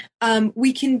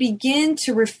 we can begin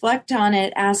to reflect on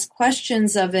it, ask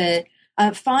questions of it,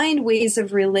 find ways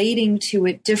of relating to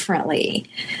it differently.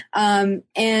 I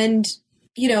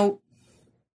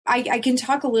can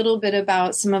talk a little bit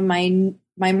about some of my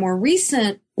more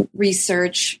recent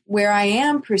research where I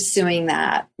am pursuing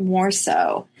that more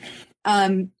so.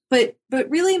 But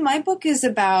really my book is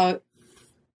about,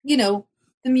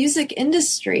 the music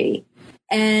industry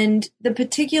and the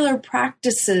particular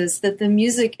practices that the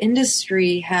music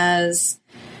industry has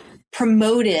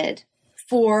promoted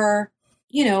for,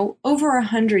 over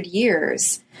 100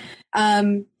 years.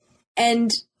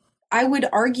 And I would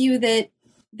argue that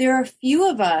there are few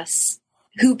of us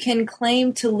who can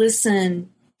claim to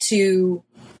listen to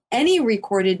any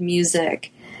recorded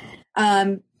music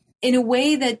in a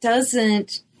way that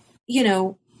doesn't,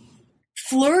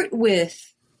 flirt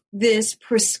with this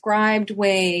prescribed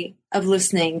way of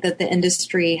listening that the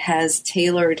industry has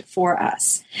tailored for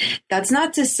us. That's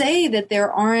not to say that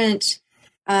there aren't,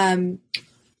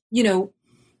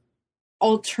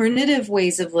 alternative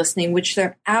ways of listening, which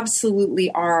there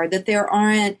absolutely are, that there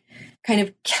aren't kind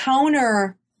of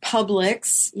counter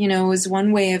publics, is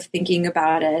one way of thinking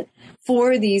about it,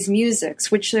 for these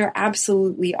musics, which there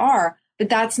absolutely are. But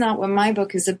that's not what my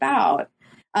book is about.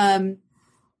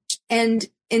 And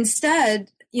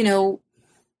instead,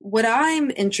 what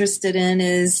I'm interested in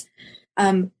is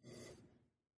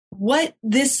what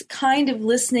this kind of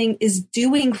listening is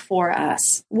doing for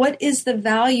us. What is the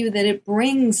value that it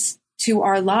brings to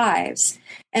our lives?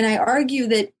 And I argue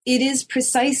that it is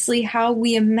precisely how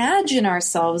we imagine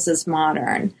ourselves as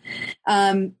modern.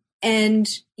 To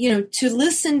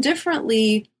listen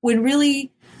differently would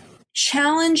really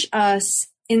challenge us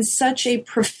in such a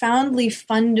profoundly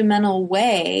fundamental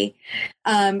way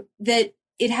that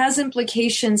it has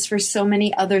implications for so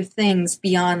many other things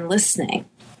beyond listening,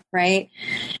 right?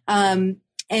 And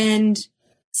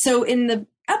so in the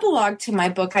epilogue to my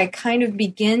book, I kind of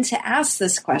begin to ask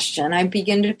this question. I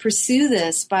begin to pursue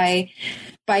this by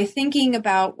thinking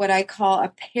about what I call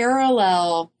a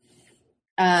parallel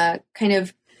kind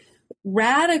of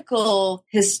radical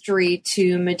history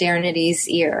to modernity's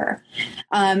ear.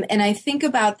 And I think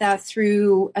about that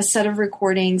through a set of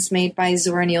recordings made by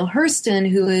Zora Neale Hurston,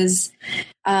 who is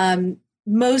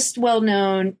most well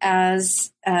known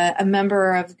as a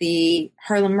member of the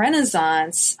Harlem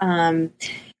Renaissance,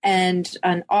 and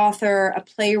an author, a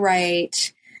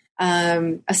playwright,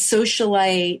 a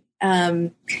socialite,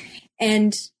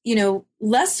 and,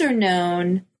 lesser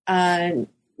known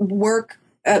work.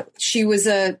 She was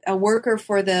a worker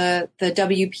for the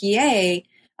WPA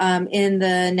in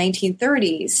the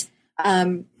 1930s,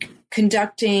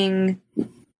 conducting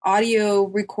audio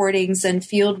recordings and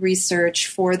field research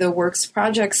for the Works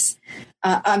Progress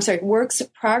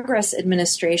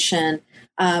Administration,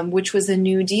 which was a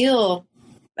New Deal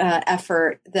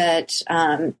effort that,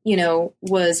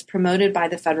 was promoted by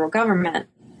the federal government.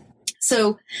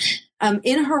 So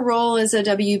in her role as a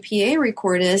WPA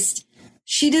recordist,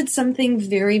 she did something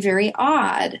very, very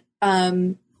odd,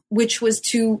 which was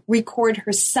to record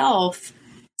herself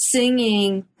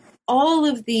singing all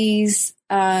of these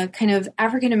kind of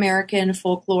African-American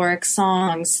folkloric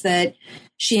songs that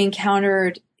she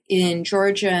encountered in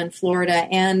Georgia and Florida,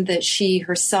 and that she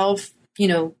herself,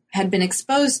 had been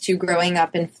exposed to growing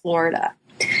up in Florida.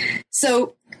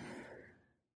 So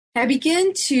I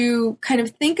begin to kind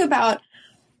of think about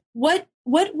what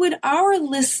would our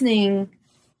listening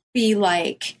be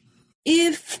like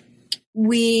if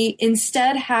we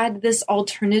instead had this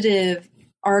alternative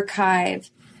archive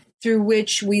through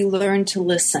which we learn to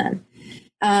listen.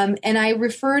 And I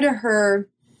refer to her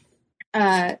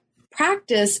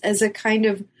practice as a kind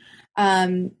of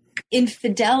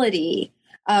infidelity,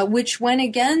 which went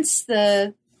against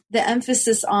the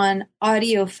emphasis on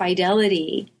audio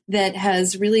fidelity that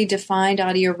has really defined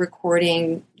audio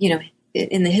recording,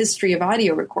 in the history of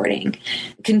audio recording,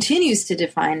 continues to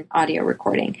define audio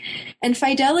recording. And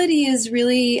fidelity is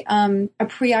really a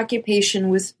preoccupation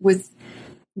with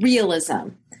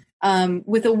realism,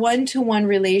 with a one-to-one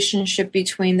relationship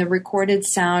between the recorded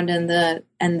sound and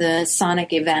the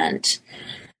sonic event.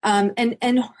 And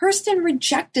Hurston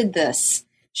rejected this.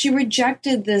 She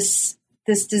rejected this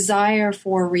desire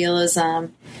for realism.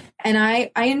 And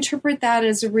I interpret that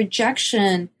as a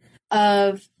rejection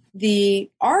of the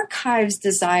archive's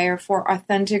desire for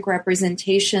authentic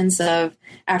representations of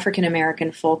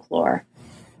African-American folklore.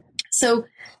 So,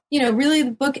 really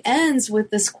the book ends with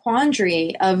this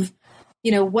quandary of,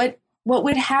 what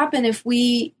would happen if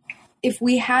we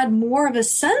had more of a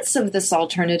sense of this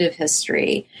alternative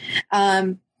history?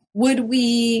 Would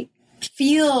we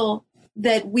feel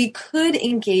that we could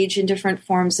engage in different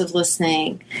forms of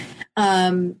listening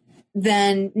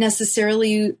than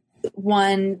necessarily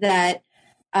one that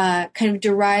kind of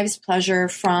derives pleasure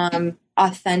from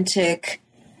authentic,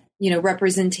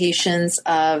 representations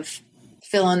of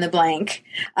fill in the blank,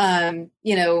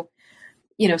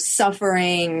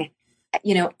 suffering,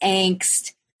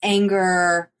 angst,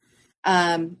 anger,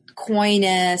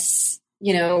 coyness,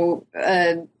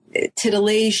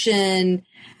 titillation,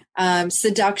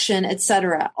 seduction,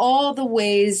 etc. All the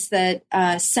ways that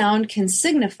sound can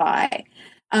signify.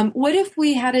 What if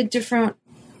we had a different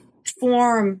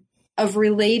form of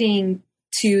relating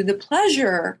to the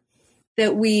pleasure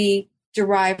that we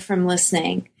derive from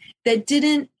listening that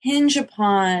didn't hinge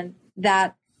upon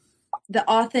that, the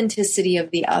authenticity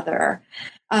of the other.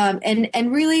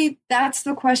 And really that's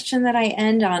the question that I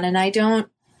end on. And I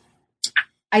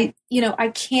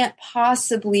can't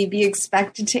possibly be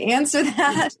expected to answer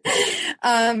that.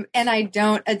 And I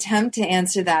don't attempt to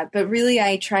answer that, but really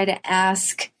I try to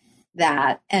ask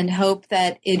that and hope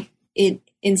that it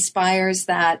inspires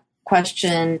that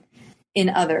question in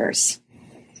others.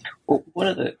 Well, one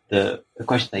of the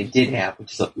questions I did have,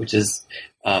 which is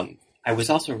I was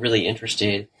also really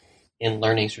interested in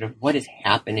learning sort of what is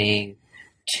happening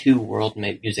to world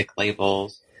music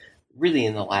labels really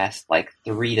in the last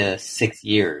 3 to 6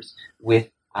 years with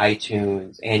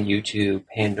iTunes and YouTube,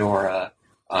 Pandora.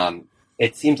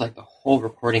 It seems like the whole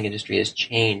recording industry has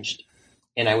changed.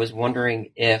 And I was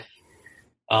wondering if,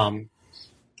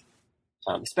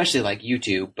 especially like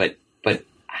YouTube, but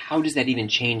how does that even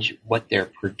change what they're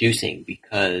producing?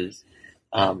 Because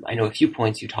I know a few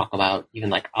points you talk about even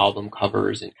like album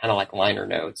covers and kind of like liner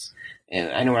notes.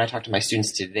 And I know when I talk to my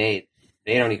students today,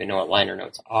 they don't even know what liner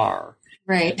notes are.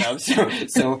 Right.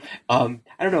 So I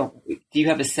don't know. Do you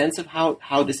have a sense of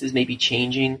how this is maybe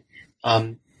changing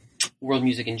world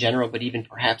music in general, but even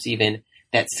perhaps even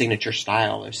that signature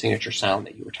style or signature sound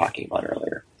that you were talking about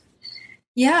earlier?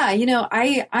 Yeah,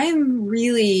 I'm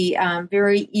really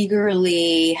very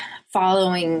eagerly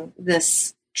following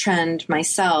this trend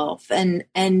myself and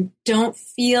don't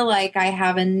feel like I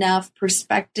have enough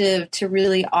perspective to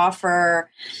really offer,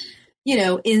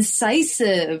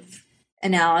 incisive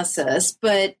analysis,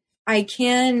 but I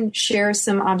can share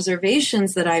some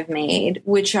observations that I've made,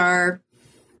 which are,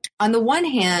 on the one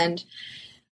hand,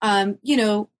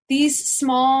 these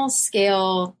small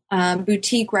scale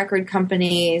boutique record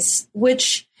companies,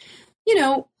 which,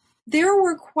 there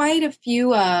were quite a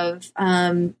few of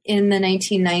in the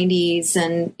 1990s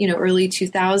and, early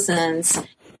 2000s.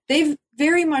 They've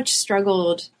very much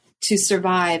struggled to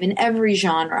survive in every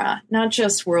genre, not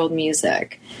just world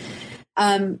music.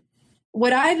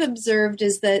 What I've observed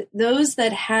is that those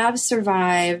that have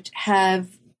survived have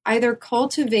either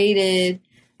cultivated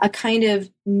a kind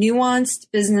of nuanced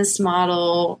business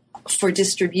model for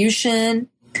distribution,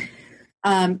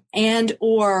 and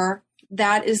or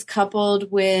that is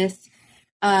coupled with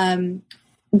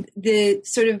the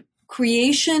sort of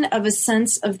creation of a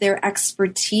sense of their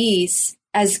expertise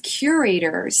as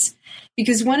curators.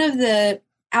 Because one of the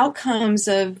outcomes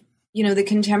of, the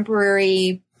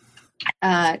contemporary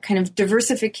kind of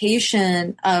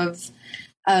diversification of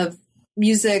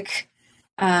music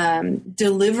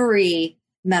delivery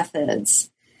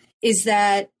methods is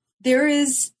that there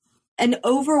is an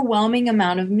overwhelming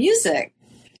amount of music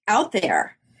out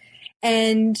there.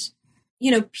 And,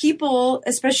 people,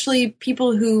 especially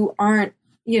people who aren't,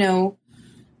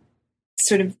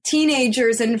 sort of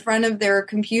teenagers in front of their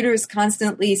computers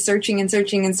constantly searching and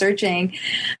searching and searching,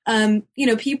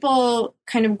 people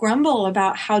kind of grumble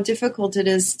about how difficult it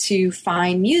is to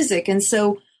find music. And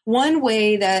so one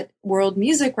way that world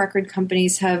music record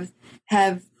companies have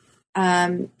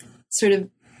sort of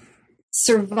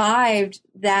survived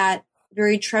that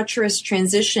very treacherous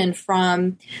transition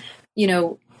from,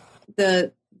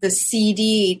 the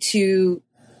CD to,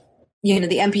 the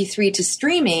MP3 to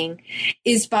streaming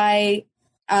is by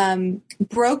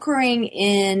brokering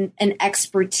in an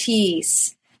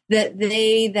expertise that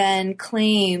they then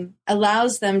claim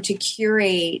allows them to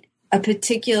curate a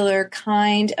particular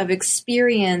kind of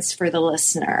experience for the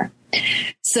listener.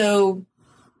 So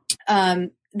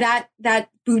that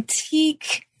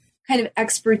boutique kind of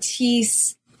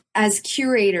expertise as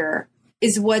curator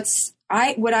is what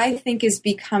I think is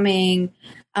becoming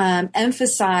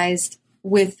emphasized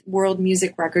with world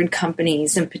music record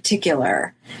companies in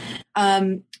particular.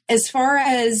 As far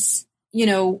as,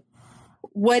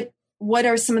 what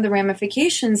are some of the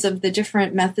ramifications of the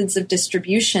different methods of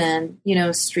distribution,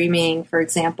 streaming, for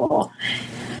example,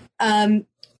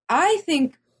 I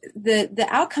think the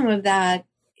outcome of that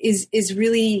is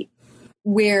really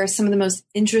where some of the most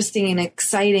interesting and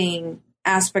exciting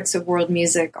aspects of world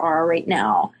music are right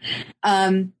now.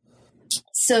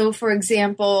 So, for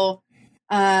example,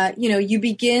 you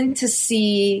begin to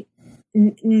see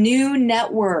new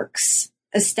networks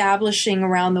establishing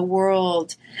around the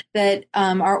world that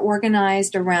are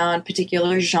organized around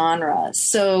particular genres.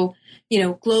 So,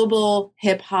 global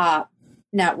hip hop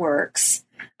networks,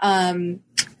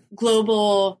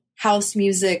 global house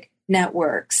music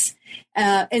networks.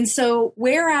 And so,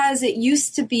 whereas it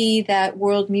used to be that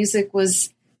world music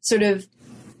was sort of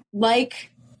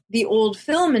like the old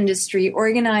film industry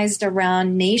organized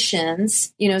around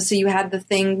nations, so you had the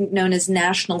thing known as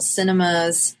national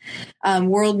cinemas.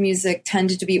 World music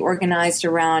tended to be organized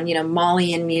around,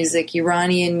 Malian music,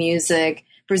 Iranian music,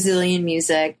 Brazilian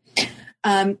music.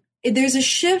 There's a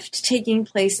shift taking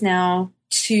place now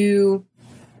to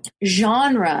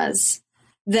genres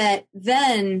that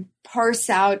then parse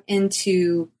out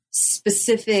into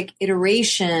specific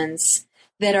iterations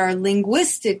that are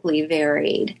linguistically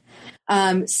varied.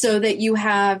 So that you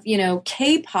have,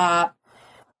 K-pop,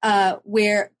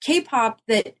 where K-pop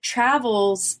that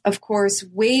travels, of course,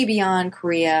 way beyond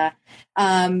Korea.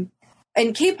 And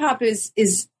K-pop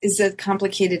is a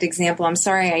complicated example. I'm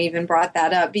sorry I even brought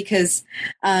that up because,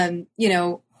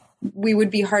 we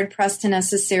would be hard pressed to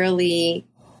necessarily,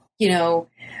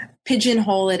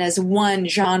 pigeonhole it as one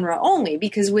genre only,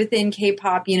 because within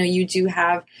K-pop, you do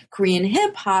have Korean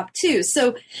hip hop too.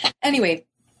 So anyway,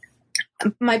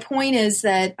 my point is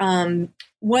that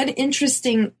one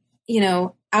interesting,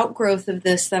 outgrowth of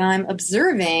this that I'm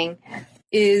observing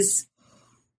is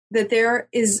that there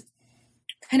is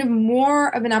kind of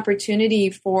more of an opportunity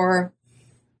for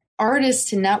artists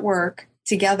to network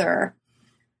together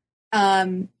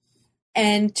and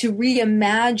to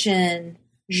reimagine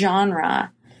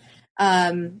genre.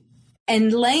 And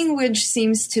language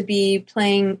seems to be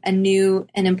playing a new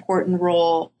and important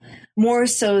role, more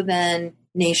so than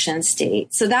nation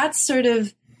state. So that's sort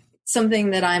of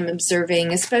something that I'm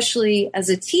observing, especially as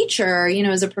a teacher,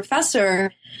 as a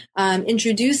professor,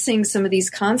 introducing some of these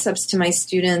concepts to my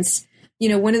students.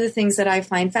 One of the things that I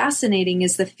find fascinating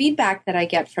is the feedback that I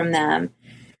get from them.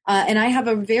 And I have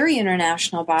a very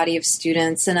international body of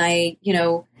students, and I,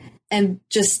 am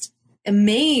just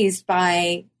amazed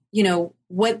by,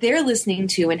 what they're listening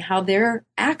to and how they're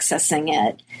accessing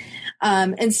it.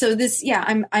 And so this,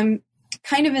 I'm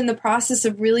kind of in the process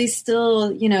of really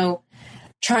still,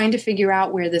 trying to figure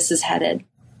out where this is headed.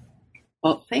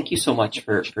 Well, thank you so much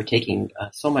for taking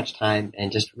so much time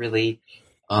and just really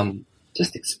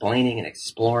just explaining and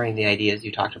exploring the ideas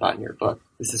you talked about in your book.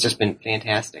 This has just been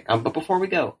fantastic. But before we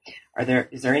go,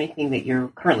 is there anything that you're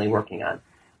currently working on?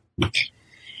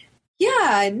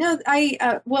 Yeah, no,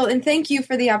 and thank you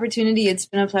for the opportunity. It's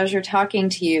been a pleasure talking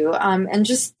to you. And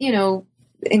just,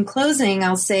 in closing,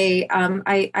 I'll say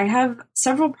I have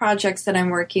several projects that I'm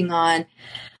working on.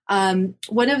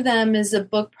 One of them is a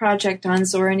book project on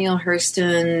Zora Neale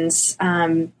Hurston's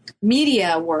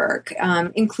media work,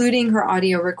 including her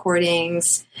audio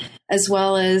recordings, as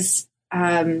well as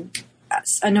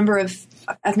a number of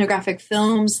ethnographic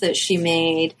films that she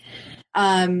made.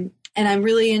 And I'm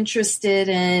really interested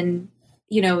in,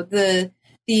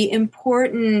 the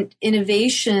important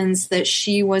innovations that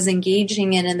she was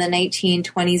engaging in the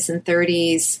 1920s and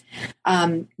 30s,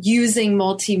 using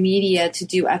multimedia to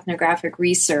do ethnographic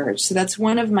research. So that's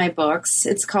one of my books.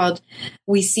 It's called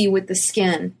We See with the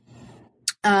Skin.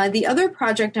 The other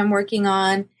project I'm working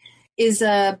on is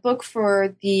a book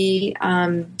for the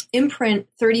imprint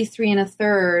 33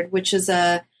 1/3, which is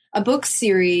a book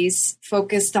series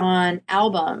focused on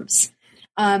albums.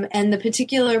 And the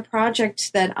particular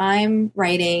project that I'm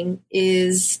writing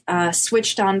is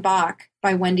Switched on Bach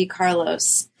by Wendy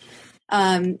Carlos.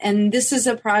 And this is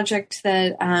a project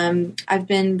that I've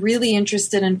been really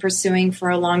interested in pursuing for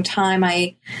a long time.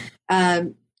 I,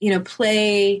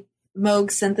 play Moog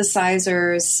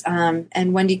synthesizers,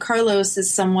 and Wendy Carlos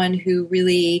is someone who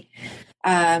really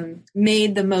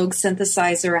made the Moog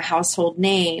synthesizer a household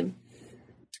name.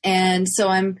 And so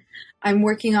I'm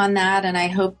working on that, and I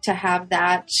hope to have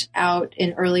that out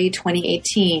in early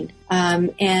 2018.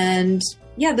 And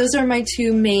those are my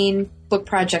two main book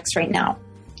projects right now.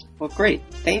 Well, great.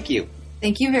 Thank you.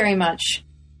 Thank you very much.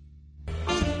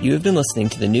 You have been listening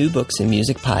to the New Books in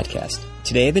Music podcast.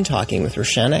 Today I've been talking with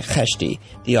Roshana Kheshti,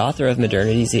 the author of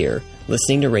Modernity's Ear,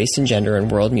 Listening to Race and Gender in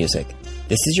World Music.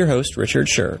 This is your host, Richard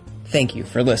Scher. Thank you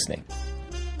for listening.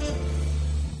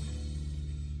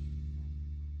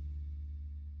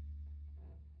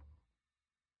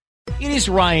 It is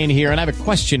Ryan here, and I have a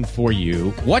question for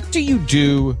you. What do you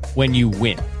do when you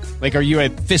win? Like, are you a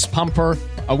fist pumper,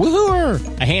 a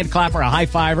woohooer, a hand clapper, a high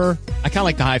fiver? I kind of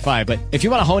like the high five, but if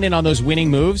you want to hone in on those winning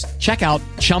moves, check out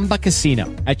Chumba Casino.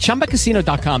 At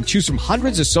ChumbaCasino.com, choose from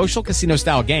hundreds of social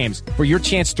casino-style games for your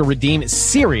chance to redeem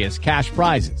serious cash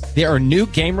prizes. There are new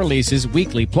game releases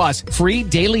weekly, plus free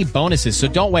daily bonuses. So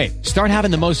don't wait. Start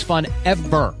having the most fun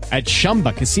ever at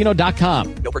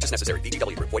ChumbaCasino.com. No purchase necessary.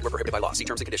 VGW. Void where prohibited by law. See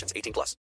terms and conditions. 18+.